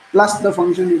function plus the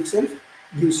function itself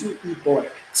gives you e power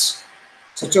x.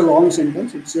 Such a long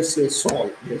sentence, it just says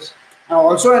solve. Yes. Now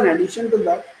also in addition to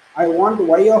that, I want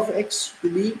y of x to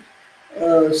be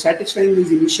satisfying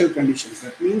these initial conditions.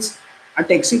 That means At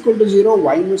x equal to 0,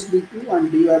 y must be 2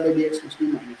 and dy by dx must be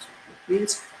minus 1. That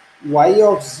means y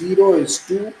of 0 is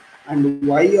 2 and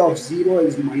y of 0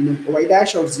 is minus, y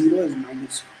dash of 0 is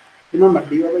minus 1. Remember,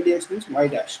 dy by dx means y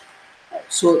dash.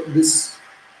 So this,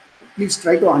 please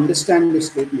try to understand this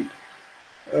statement.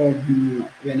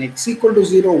 When x equal to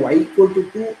 0, y equal to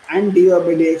 2 and dy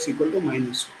by dx equal to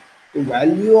minus 1. The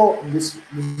value of this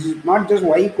is not just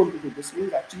y equal to 2. This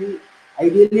means actually,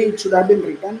 ideally it should have been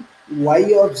written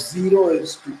y of 0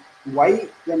 is 2. Y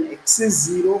when x is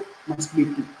 0 must be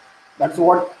 2. That's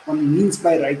what one means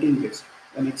by writing this.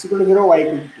 When x equal to 0, y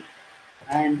equal to 2.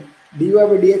 And dy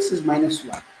by dx is minus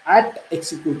 1 at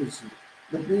x equal to 0.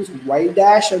 That means y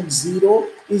dash at 0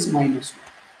 is minus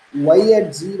 1. Y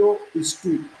at 0 is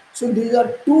 2. So these are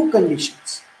two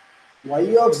conditions.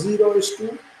 Y of 0 is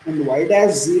 2 and y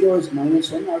dash 0 is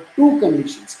minus 1 are two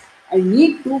conditions. I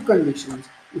need two conditions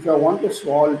if I want to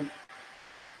solve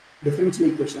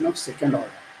differential equation of second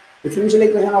order. Differential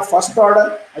equation of first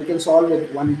order, I can solve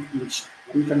with one condition.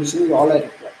 One condition is all I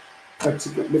require. But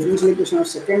differential equation of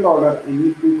second order, I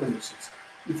need two conditions.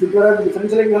 If it were a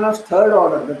differential equation of third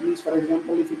order, that means, for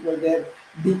example, if it were there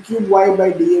d cube y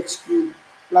by dx cube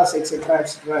plus etc.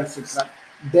 etc. etc.,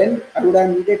 then I would have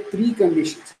needed three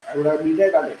conditions. I would have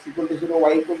needed at x equal to 0,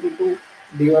 y equal to 2,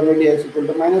 dy by dx equal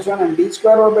to minus 1, and d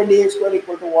square y by dx square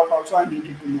equal to what also I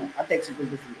needed to know at x equal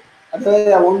to 0. Otherwise,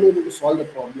 I won't be able to solve the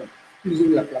problem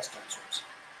using Laplace transforms.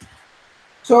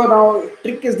 So now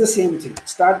trick is the same thing.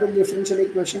 Start with differential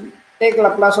equation. Take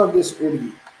Laplace of this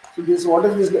ODE. So this, what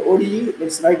is this? The ODE.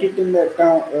 Let's write it in the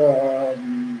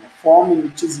form in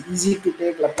which is easy to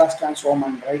take Laplace transform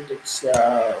and write its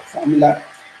formula.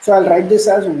 So I'll write this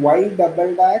as y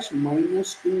double dash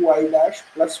minus 2y dash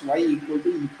plus y equal to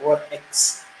e power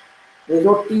x. There is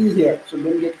no t here, so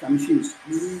don't get confused.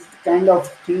 This is the kind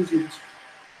of things which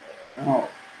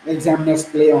examiners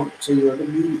play on, so you have to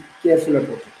be careful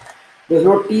about it. There's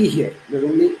no t here, there's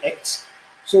only x.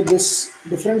 So this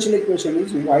differential equation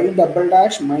is y double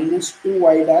dash minus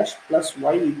 2y dash plus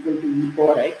y equal to e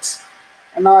power x.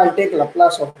 And now I'll take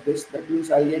Laplace of this. That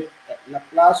means I'll get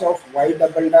Laplace of y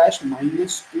double dash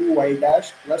minus 2y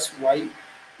dash plus y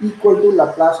equal to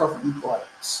Laplace of e power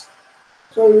x.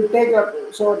 So you take,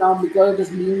 so now because it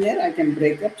is linear, I can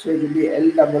break up. So it will be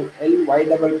L y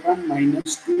double prime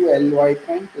minus 2 ly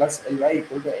prime plus ly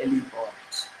equal to L e power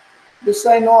x. This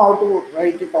I know how to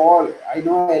write it all. I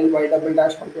know ly double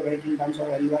dash how to write in terms of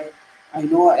ly. I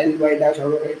know ly dash how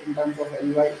to write in terms of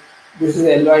ly. This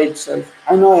is ly itself.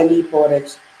 I know L e power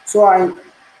x. So I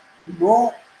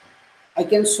know I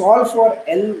can solve for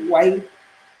ly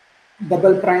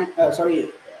double prime,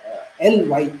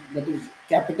 ly, that is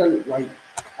capital Y.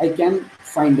 I can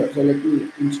find it. So let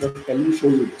me, instead of telling you, show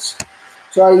you this.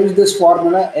 So I use this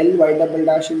formula. Ly double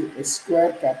dash is s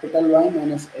square capital Y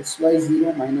minus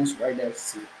sy0 minus y dash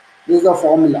 0. This is the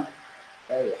formula.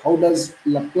 How does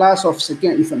Laplace of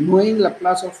second, if knowing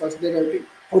Laplace of first derivative,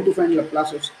 how to find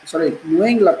Laplace of,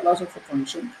 knowing Laplace of a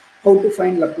function, how to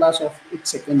find Laplace of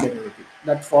its second derivative.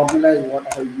 That formula is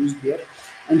what I have used here.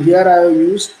 And here I have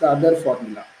used the other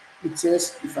formula. It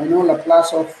says if I know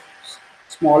Laplace of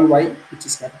small y, which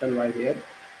is capital Y here,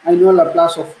 I know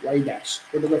Laplace of y dash.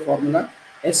 What is the formula?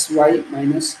 Sy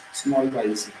minus small y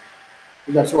is here.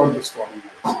 So that's what this formula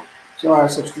is. So I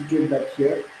substitute that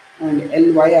here,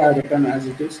 and Ly I have written as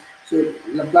it is. So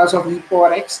Laplace of e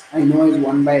power x I know is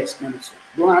 1 by x minus 1.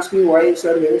 Don't ask me why,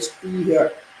 sir, there is t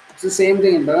here. It's the same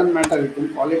thing, it doesn't matter. You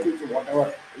can call it with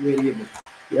whatever variable.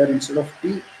 Here instead of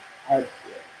t,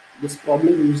 this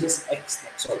problem uses x,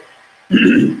 that's all.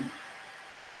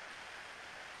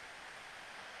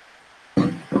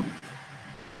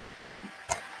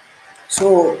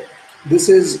 So this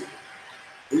is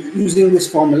using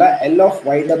this formula, L of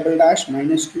y double dash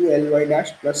minus 2 ly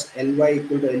dash plus ly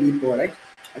equal to L e power x.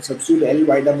 I substitute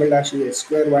Ly double dash is s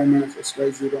square y minus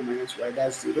sy0 minus y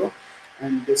dash 0,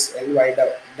 and this Ly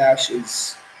dash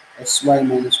is sy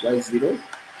minus y0.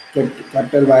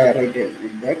 Capital Y I write it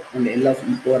like that, and L of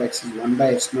e power x is 1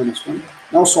 by x minus 1.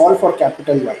 Now solve for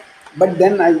capital Y. But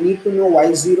then I need to know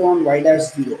y0 and y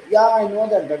dash 0. Yeah, I know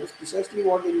that. That is precisely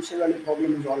what the initial value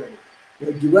problem is all about. They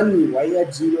have given me y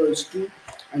at 0 is 2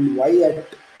 and y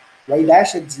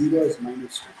dash at 0 is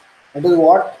minus 1. That is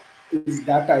what is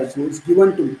data is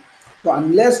given to me. So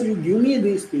unless you give me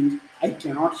these things, I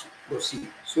cannot proceed.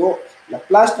 So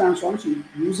Laplace transforms,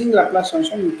 using Laplace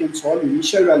transform, you can solve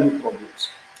initial value problems.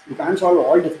 You can't solve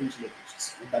all differential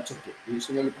equations. That's okay.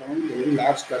 Initial value problem is a very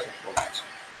large class of problems.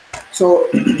 So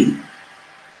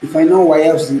if I know y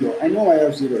of 0, I know y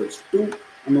of 0 is 2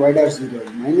 and y dash 0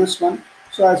 is minus 1.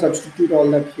 So I substitute all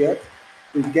that here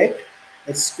to get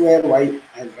s square y,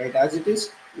 I'll write as it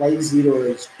is, y0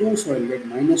 is 2, so I'll get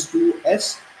minus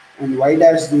 2s, and y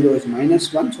dash 0 is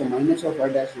minus 1, so minus of y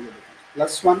dash 0 becomes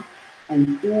plus 1,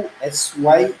 and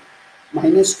 2sy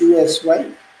minus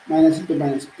 2sy minus into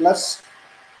minus plus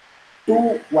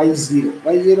 2y0.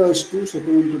 y0 is 2, so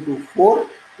 2 into 2, 4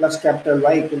 plus capital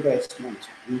Y equal to s minus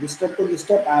 1. In this step to this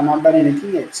step, I have not done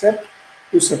anything except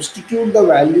to substitute the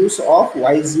values of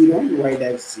y0 and y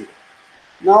dash 0.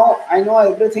 Now I know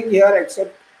everything here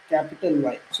except capital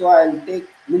Y. So I'll take,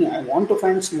 I want to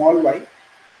find small y,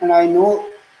 and I know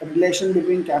the relation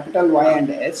between capital Y and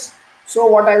S. So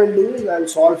what I will do is I'll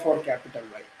solve for capital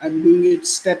Y. I'm doing it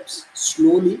steps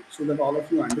slowly so that all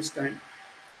of you understand.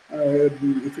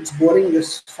 If it's boring,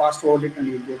 just fast forward it and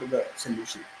you go to the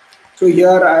solution. So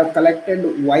here I have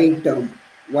collected y term.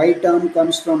 Y term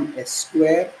comes from s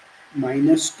square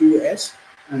minus 2s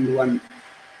and 1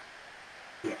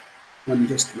 here, 1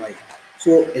 just y.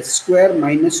 So s square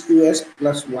minus 2s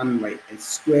plus 1y, s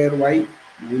square y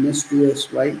minus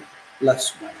 2sy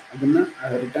plus 1. Again, I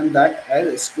have written that as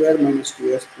s square minus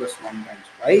 2s plus 1 times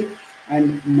y,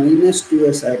 and minus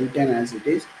 2s I written as it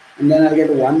is, and then I'll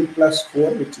get 1 plus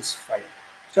 4, which is 5.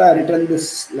 So I written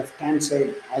this left hand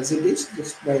side as it is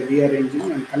just by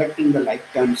rearranging and collecting the like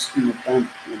terms in the term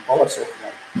powers of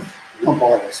y, no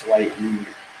power as y.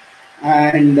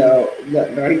 And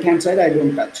the right hand side I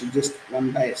don't touch, just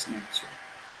 1 by s minus 1.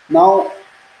 Now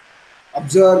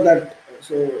observe that,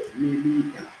 so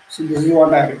maybe, so this is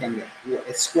what I have written there.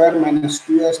 S square minus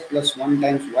 2s plus 1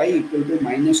 times y equal to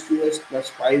minus 2s plus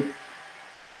 5,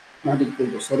 not equal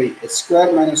to, sorry, s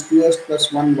square minus 2s plus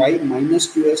 1y minus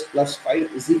 2s plus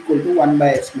 5 is equal to 1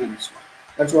 by s minus 1.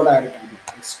 That's what I have written here.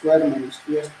 S square minus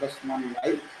 2s plus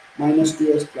 1y minus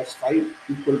 2s plus 5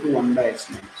 equal to 1 by s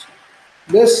minus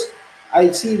 1. This,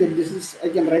 I see that this is, I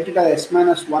can write it as s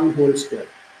minus 1 whole square.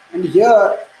 And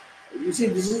here, you see,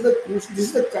 this is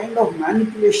the kind of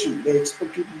manipulation they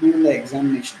expect you to do in the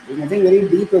examination. There's nothing very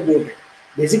deep about it.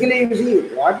 Basically, you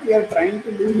see, what we are trying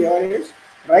to do here is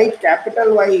write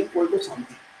capital Y equal to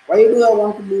something. Why do I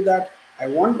want to do that? I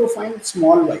want to find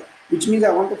small y, which means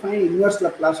I want to find inverse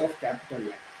Laplace of capital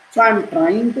Y. So I'm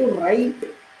trying to write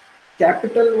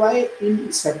capital Y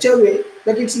in such a way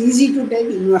that it's easy to take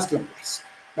inverse Laplace.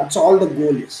 That's all the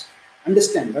goal is.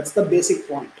 Understand? That's the basic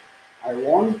point. I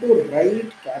want to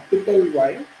write capital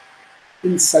Y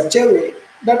in such a way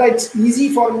that it's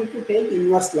easy for me to take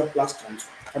inverse Laplace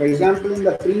transform. For example, in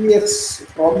the previous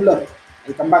problem,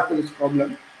 I'll come back to this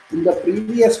problem. In the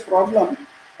previous problem,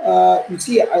 you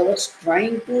see, I was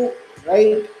trying to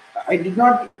write, I did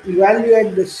not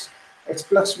evaluate this x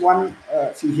plus 1,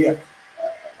 see here,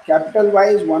 capital Y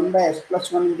is 1 by s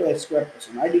plus 1 into s square plus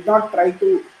 1. I did not try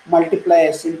to multiply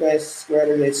s into s square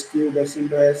is s cube, s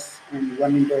into s and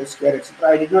 1 into s square, etc.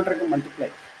 I did not try to multiply.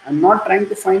 I'm not trying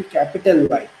to find capital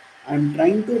Y. I'm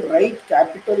trying to write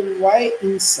capital Y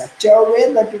in such a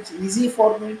way that it's easy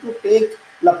for me to take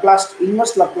Laplace,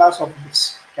 inverse Laplace of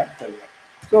this capital Y.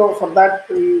 So for that,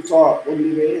 you saw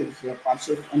only way is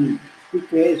partial,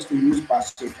 quick way is to use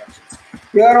partial fractions.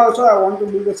 Here also I want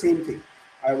to do the same thing.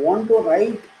 I want to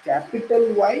write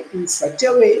capital Y in such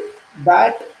a way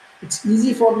that it's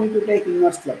easy for me to take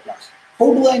inverse Laplace.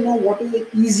 How do I know what is the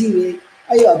easy way?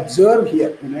 I observe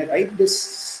here when I write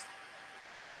this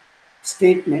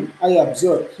statement. I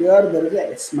observe here there is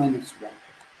a s minus 1.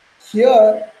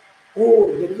 Here,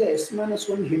 oh, there is a s minus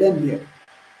 1 hidden here.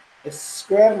 S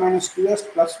square minus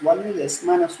 2s plus 1 is s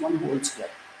minus 1 whole square.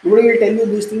 Nobody will tell you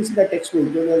these things in the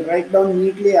textbook. They will write down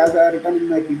neatly as I have written in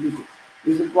my PPT.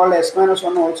 This is called s minus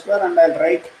 1 whole square, and I'll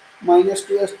write minus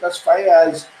 2s plus 5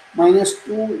 as minus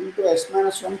 2 into s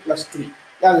minus 1 plus 3.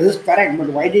 Yeah, this is correct, but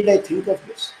why did I think of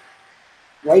this?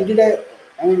 Why did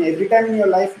I mean, every time in your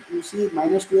life you see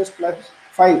minus 2s plus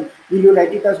 5, will you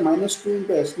write it as minus 2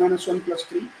 into s minus 1 plus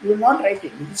 3? You will not write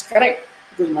it. This is correct,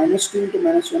 because minus 2 into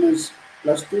minus 1 is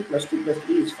plus 2 plus 2 plus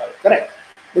 3 is 5. Correct.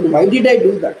 But why did I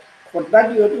do that? For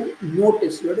that, you have to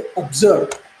notice, you have to observe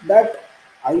that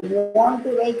I want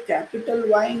to write capital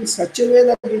Y in such a way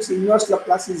that its inverse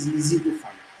Laplace is easy to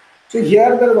find. So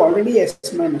here there is already s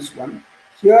minus 1.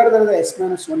 Here there is s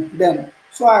minus 1 hidden.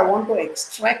 So I want to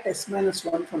extract s minus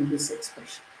 1 from this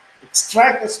expression.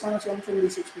 Extract s minus 1 from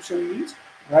this expression means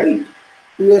write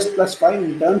 2s plus 5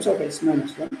 in terms of s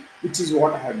minus 1, which is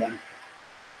what I have done.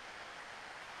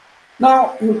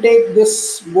 Now you take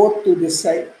this both to this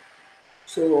side.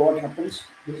 So what happens?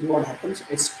 This is what happens.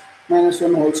 S minus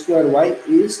 1 whole square y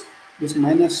is this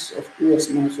minus of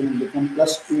 2s minus 1 will become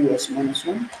plus 2s minus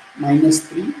 1 minus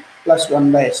 3 plus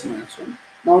 1 by s minus 1.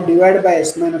 Now divide by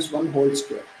s minus 1 whole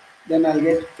square. Then I'll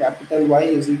get capital Y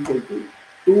is equal to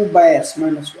 2 by s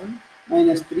minus 1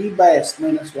 minus 3 by s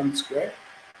minus 1 square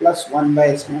plus 1 by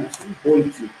s minus 1 whole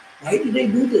cube. Why did I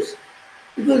do this?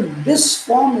 Because this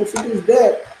form, if it is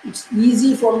there, it's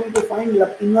easy for me to find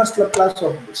inverse Laplace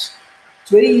of this.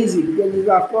 It's very easy because this is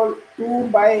after all 2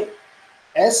 by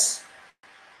s.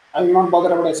 I will not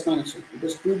bother about s minus 1. It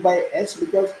is 2 by s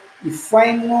because if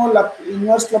I know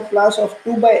inverse Laplace of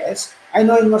 2 by s, I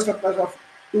know inverse Laplace of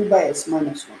 2 by s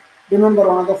minus 1. Remember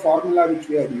one of the formula which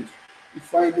we have used.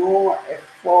 If I know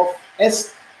f of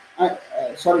s,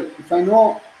 if I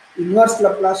know inverse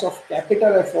Laplace of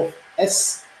capital F of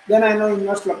s, then I know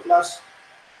inverse Laplace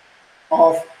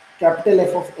of capital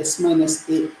F of s minus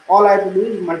a. All I have to do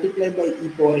is multiply by e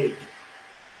power a.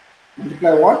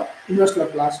 Multiply what? Inverse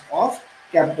Laplace of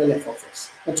capital F of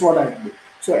s. That's what I have to do.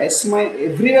 So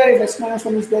everywhere if s minus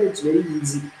 1 is there, it's very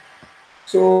easy.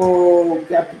 So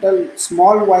capital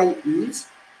small y is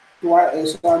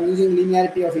twice. So I'm using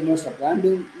linearity of inverse Laplace. I'm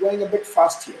going a bit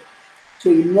fast here. So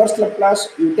inverse Laplace,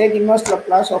 you take inverse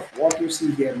Laplace of what you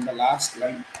see here in the last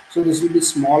line. So this will be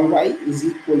small y is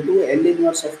equal to L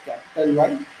inverse of capital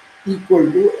Y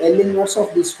equal to L inverse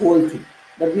of this whole thing.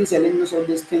 That means L inverse of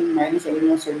this thing minus L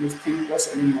inverse of this thing plus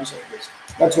L inverse of this.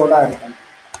 That's what I have written.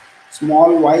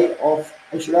 Small y of,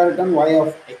 I should have written y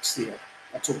of x here.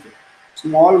 That's okay.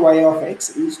 Small y of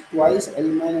x is twice L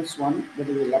minus 1, that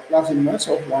is the Laplace inverse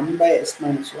of 1 by s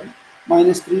minus 1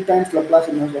 minus 3 times Laplace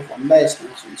inverse of 1 by s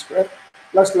minus 1 square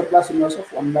plus Laplace inverse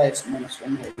of 1 by s minus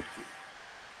 1 whole cube.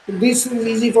 This is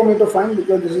easy for me to find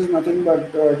because this is nothing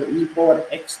but e power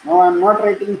x. Now I am not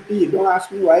writing t. Don't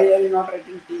ask me why are you not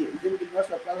writing t. Isn't inverse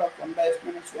Laplace of 1 by s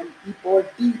minus 1 e power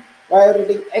t? Why are you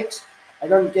writing x? I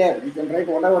don't care. You can write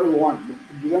whatever you want. The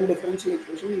given differential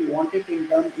equation, you want it in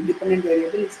terms independent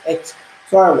variable is x.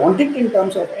 So I want it in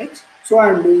terms of x. So I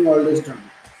am doing all this drama.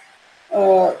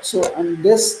 And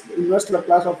this inverse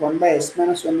Laplace of 1 by s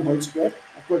minus 1 whole square,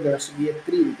 of course there has to be a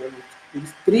 3 because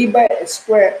it's 3 by s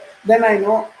square, then I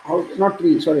know how, not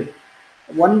 3, sorry,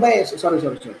 1 by s, sorry,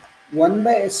 1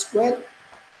 by s square,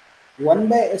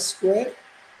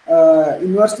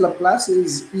 inverse Laplace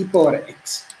is e power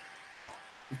x.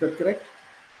 Is that correct?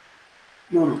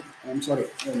 No, I'm sorry,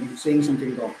 I'm saying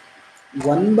something wrong.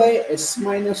 1 by s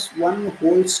minus 1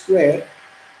 whole square,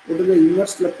 what is the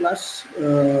inverse Laplace?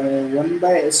 1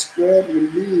 by s square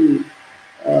will be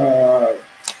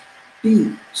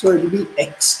t, so it will be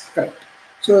x, correct.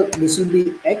 So this will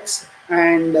be x,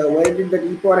 and where did that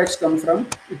e power x come from?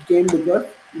 It came because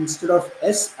instead of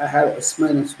s, I have s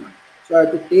minus 1. So I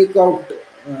have to take out,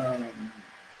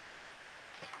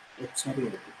 sorry, I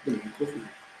put the microphone.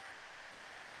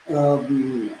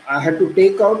 I had to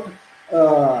take out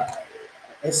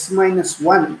s minus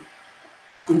 1.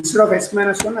 Instead of s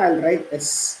minus 1, I'll write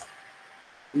s.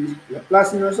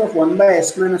 Laplace inverse of 1 by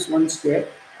s minus 1 square.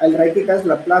 I'll write it as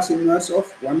Laplace inverse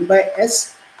of 1 by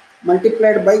s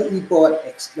multiplied by e power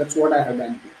x. That's what I have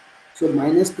done here. So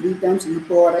minus 3 times e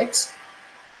power x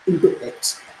into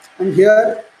x. And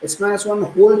here s minus 1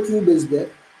 whole cube is there.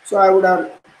 So I would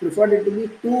have preferred it to be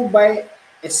 2 by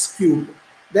s cube.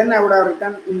 Then I would have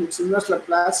written in its inverse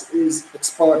Laplace is x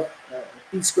power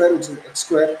t square, which is x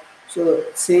square. So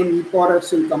same e power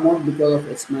x will come out because of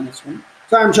s minus 1.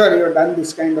 So I'm sure you have done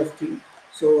this kind of thing.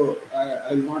 So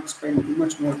I will not spend too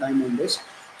much more time on this.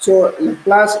 So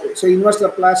inverse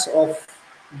Laplace of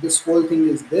this whole thing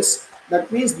is this.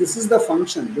 That means this is the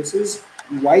function. This is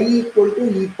y equal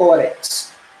to e power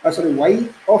x. Y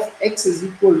of x is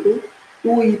equal to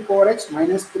 2 e power x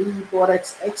minus 3 e power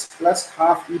x x plus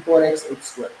half e power x x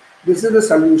square. This is the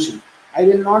solution. I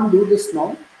will not do this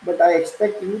now, but I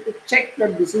expect you to check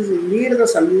that this is indeed the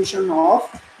solution of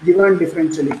given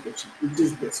differential equation, which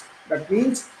is this. That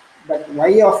means that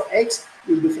y of x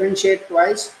you differentiate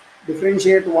twice,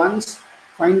 differentiate once,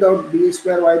 find out dx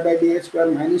square y by dx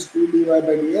square minus 2 dy by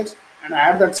dx, and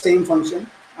add that same function.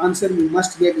 Answer you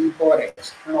must get e power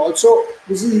x. And also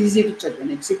this is easy to check.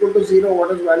 When x equal to 0,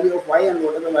 what is the value of y and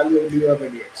what is the value of dy by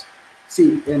dx?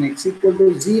 See, when x equal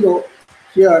to 0,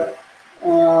 here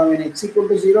when x equal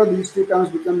to 0, these two terms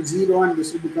become 0 and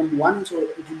this will become 1, so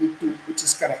it will be 2, which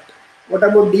is correct. What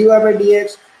about dy by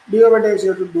dx? dy by dx you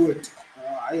have to do it.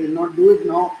 I will not do it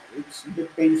now, it's a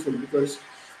bit painful because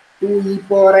 2 e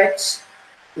power x,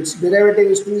 its derivative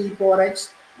is 2 e power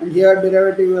x, and here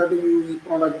derivative you have to use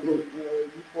product rule,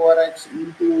 e power x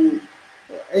into,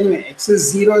 anyway, x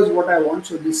is 0 is what I want,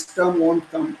 so this term won't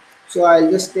come. So I'll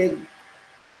just take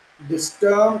this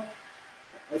term,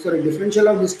 differential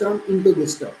of this term into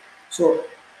this term. So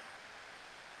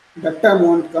that term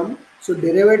won't come. So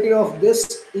derivative of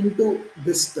this into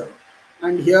this term.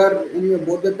 And here, anyway,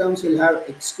 both the terms will have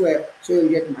x square. So you'll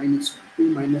get minus 1. 2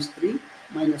 minus 3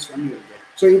 minus 1 you will get.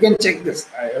 So you can check this.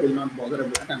 I will not bother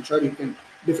about it. I'm sure you can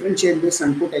differentiate this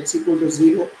and put x equal to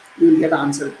 0, you will get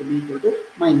answer to be equal to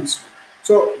minus 1.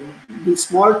 So the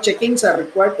small checkings are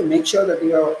required to make sure that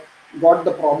you have got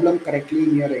the problem correctly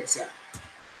in your exam.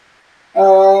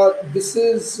 This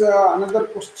is another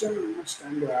question. Much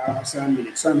time do I have? 7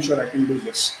 minutes. So I'm sure I can do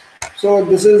this. So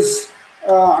this is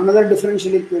another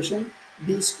differential equation.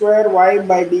 D square y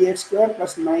by dx square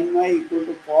plus 9y equal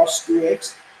to cos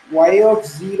 2x. Y of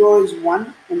 0 is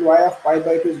 1 and y of pi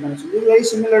by 2 is minus 1. This is very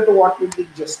similar to what we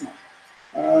did just now.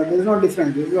 There is no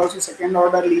difference. This is also second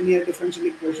order linear differential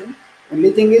equation.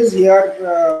 Only thing is here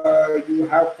you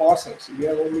have cos x.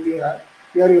 Here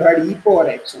you had e power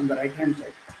x on the right hand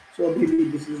side. So maybe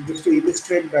this is just to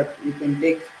illustrate that you can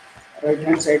take right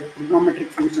hand side trigonometric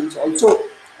functions also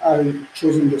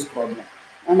choosing this problem.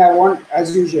 And I want,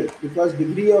 as usual, because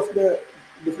degree of the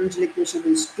differential equation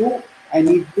is 2, I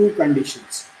need two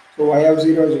conditions. So y of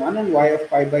 0 is 1 and y of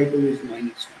pi by 2 is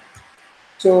minus 1.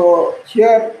 So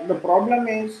here the problem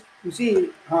is, you see,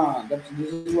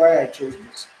 this is why I chose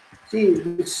this. See,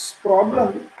 this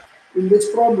problem, in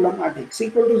this problem at x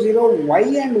equal to 0, y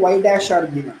and y dash are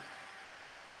given.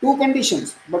 Two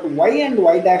conditions, but y and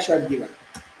y dash are given.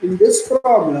 In this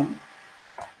problem,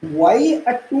 y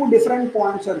at two different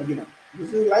points are given.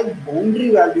 This is like boundary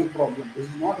value problem. This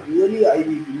is not really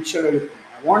initial value problem.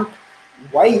 I want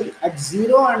y at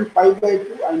 0 and pi by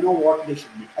 2, I know what they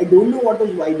should be. I don't know what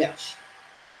is y dash.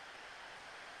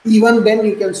 Even then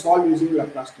you can solve using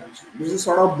Laplace transform. This is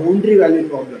sort of boundary value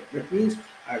problem. That means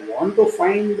I want to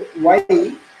find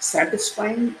y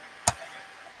satisfying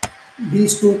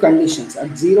these two conditions.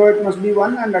 At 0 it must be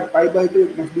 1 and at pi by 2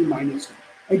 it must be minus 1.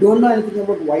 I don't know anything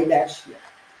about y dash here.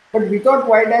 But without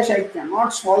y dash I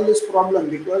cannot solve this problem,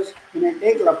 because when I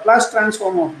take Laplace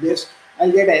transform of this,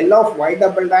 I'll get L of y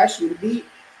double dash will be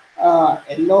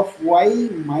L of y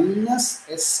minus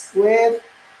s square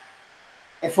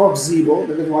f of 0,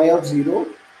 that is y of 0,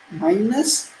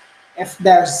 minus f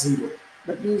dash 0,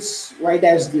 that means y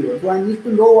dash 0. So I need to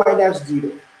know y dash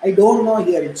 0. I don't know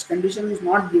here, its condition is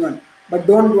not given. But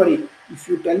don't worry, if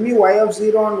you tell me y of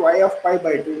 0 and y of pi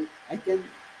by 2, I can't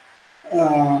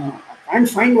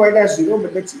find y dash 0,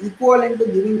 but that's equivalent to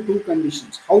giving two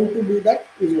conditions. How to do that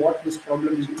is what this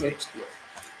problem is going to explore.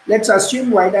 Let's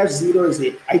assume y dash 0 is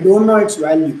 8. I don't know its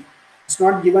value. It's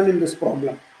not given in this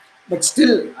problem. But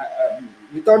still,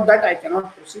 without that I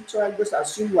cannot proceed. So I'll just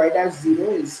assume y dash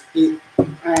 0 is 8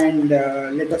 and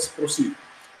let us proceed.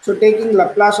 So taking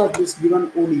Laplace of this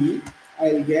given ODE,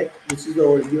 I'll get, this is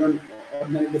the given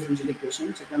ordinary differential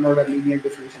equation, second order linear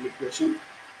differential equation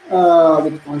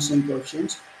with constant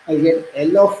coefficients. I get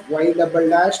L of y double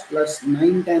dash plus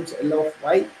 9 times L of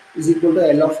y is equal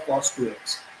to L of cos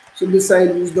 2x. So this I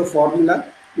use the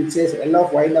formula which says L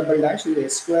of y double dash is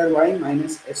s square y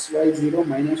minus sy0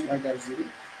 minus y dash 0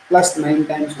 plus 9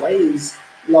 times y is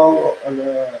log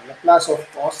Laplace of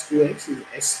cos 2x is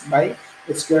s by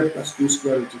x square plus 2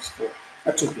 square, which is 4.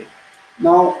 That's okay.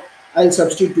 Now I'll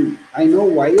substitute. I know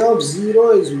y of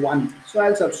 0 is 1. So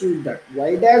I'll substitute that.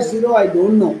 Y dash 0 I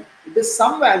don't know. It is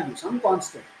some value, some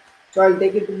constant. So I'll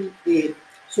take it to be 8.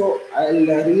 So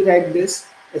I'll rewrite this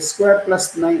s square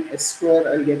plus 9 s square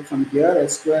I'll get from here,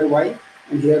 s square y,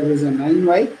 and here is a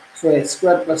 9y. So s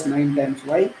square plus 9 times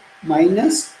y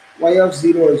minus y of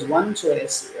 0 is 1. So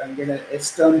I'll get a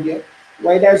s term here.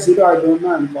 Y dash 0 I don't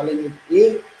know. I'm calling it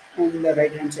a. And the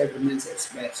right hand side remains s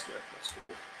by s square plus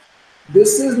 4.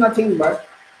 This is nothing but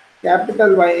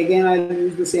capital Y. Again, I'll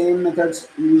use the same methods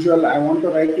usual. I want to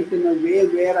write it in a way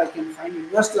where I can find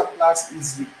inverse Laplace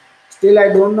easily. Still, I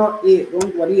don't know A.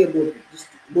 Don't worry about it. Just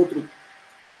go through.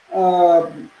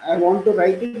 I want to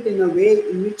write it in a way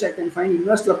in which I can find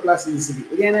inverse Laplace easily.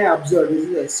 Again, I observe this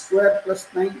is s square plus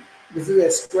 9. This is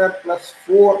s square plus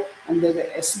 4. And there's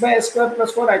a s by s square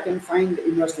plus 4. I can find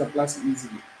inverse Laplace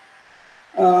easily.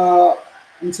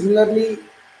 And similarly,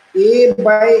 a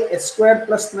by s square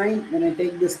plus 9, when I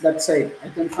take this that side, I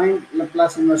can find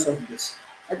Laplace inverse of this.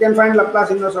 I can find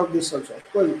Laplace inverse of this also.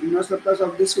 Of course, inverse Laplace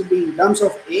of this will be in terms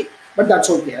of a, but that's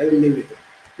okay. I will leave it.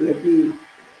 Let me.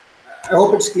 I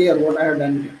hope it's clear what I have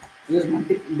done here. It is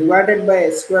divided by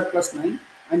s square plus 9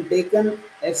 and taken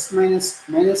s minus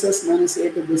s minus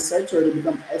a to this side, so it will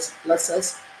become s plus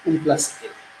s and plus a,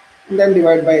 and then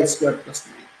divide by s square plus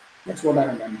 9. That's what I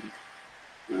have done here.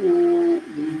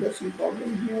 Is there some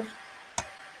problem here?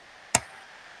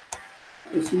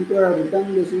 I seem to have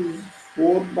written this is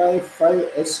 4 by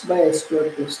 5 s by s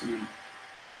square plus 9.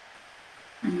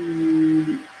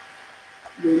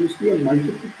 There must be a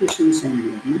multiplication sign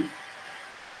here. No?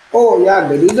 Oh yeah,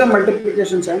 there is a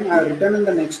multiplication sign. I have written in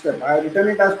the next step. I have written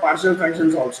it as partial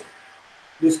fractions also.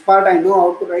 This part I know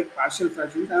how to write partial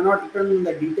fractions. I am not written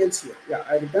the details here. Yeah,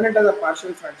 I written it as a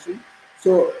partial fraction.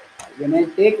 So when I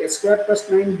take s square plus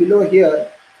 9 below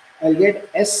here, I'll get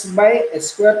s by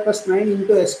s square plus 9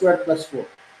 into s square plus 4.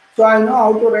 So I know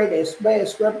how to write s by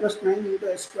s square plus 9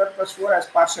 into s square plus 4 as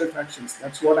partial fractions.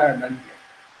 That's what I have done here.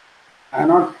 I have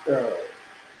not,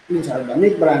 means I have done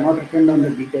it, but I have not written down the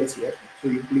details here. So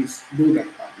you please do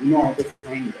that part. You know how to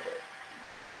find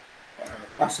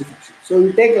partial fraction. So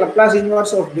you take Laplace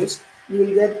inverse of this, you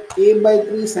will get a by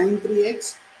 3 sine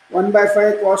 3x, 1 by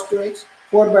 5 cos 2x,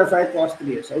 4 by 5 cos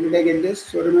 3x. How did I get this?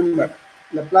 So remember,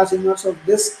 Laplace inverse of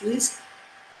this is,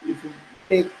 if you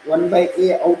take 1 by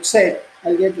a outside,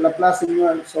 I'll get Laplace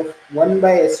inverse of 1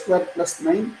 by s square plus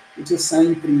 9, which is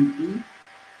sine 3t.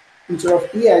 Instead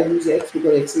of t, I'll use x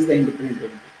because x is the independent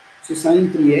variable. So sine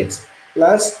 3x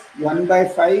plus 1 by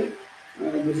 5,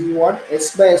 this is what?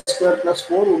 S by s square plus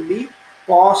 4 would be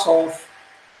cos of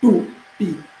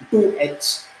 2t,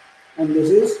 2x. And this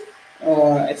is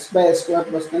s by s square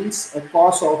plus 9,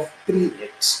 cos of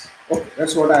 3x. Okay,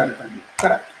 that's what I have done.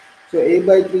 Correct. So a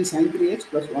by 3 sine 3x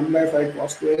plus 1 by 5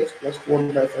 cos 2x plus 4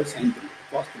 by 5 sine 3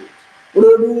 cos 3x. What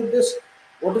do I do with this?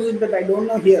 What is it that I don't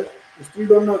know here? I still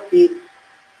don't know a.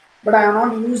 But I have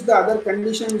not used the other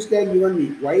condition which they have given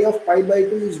me. Y of pi by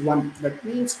 2 is 1. That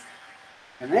means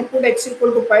when I put x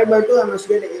equal to pi by 2, I must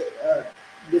get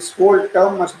this whole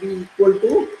term must be equal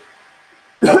to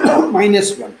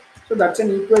minus 1. So that's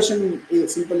an equation in A,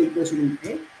 simple equation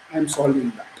in A. I am solving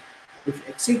that. If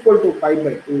x equal to pi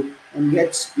by 2 and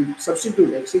gets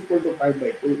substitute x equal to pi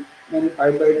by 2, then pi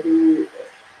by 2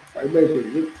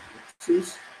 x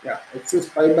is, yeah, x is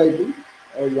pi by 2,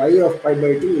 y of pi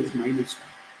by 2 is minus 1.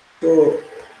 So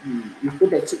you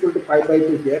put x equal to pi by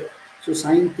 2 here. So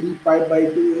sine 3 pi by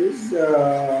 2 is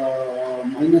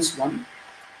minus 1,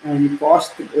 and cos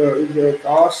 3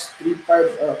 pi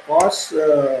cos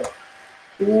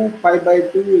 2 pi by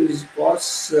 2 is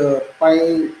cos pi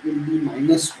will be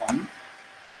minus 1.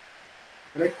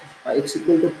 Correct? X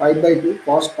equal to pi by 2,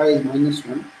 cos pi is minus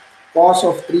 1. Cos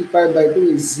of 3 pi by 2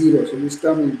 is 0. So this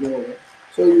term will go over.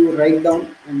 So you write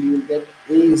down and you will get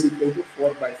a is equal to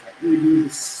 4 by 5. You do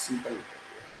this simple.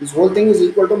 This whole thing is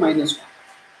equal to minus 1.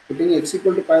 Putting x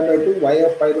equal to pi by 2, y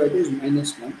of pi by 2 is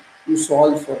minus 1. You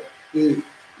solve for a, you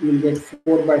will get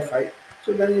 4 by 5.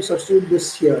 So then you substitute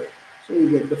this here. So you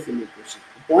get the full equation.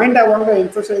 The point I want to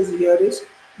emphasize here is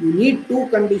you need two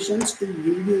conditions to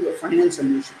give you the final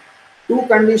solution. Two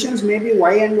conditions may be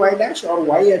y and y dash or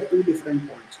y at two different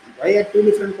points. Y at two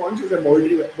different points is a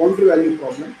boundary value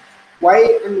problem.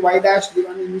 Y and y dash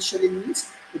given initially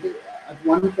means it is, at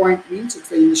one point means it's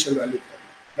the initial value problem.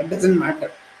 That doesn't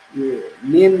matter.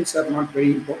 Names are not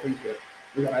very important here.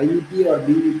 Whether IVT or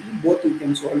BVT, both you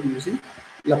can solve using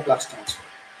Laplace transform.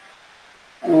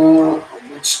 How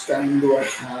much time do I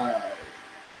have?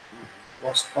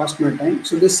 Was past my time.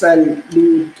 So this I'll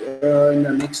do it in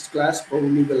the next class,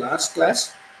 probably the last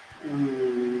class.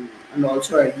 And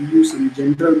also I'll give you some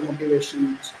general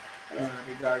motivations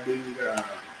regarding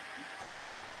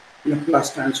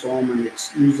Laplace transform and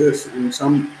its uses and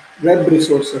some web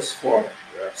resources for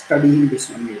studying this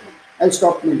one. I'll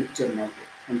stop my lecture now.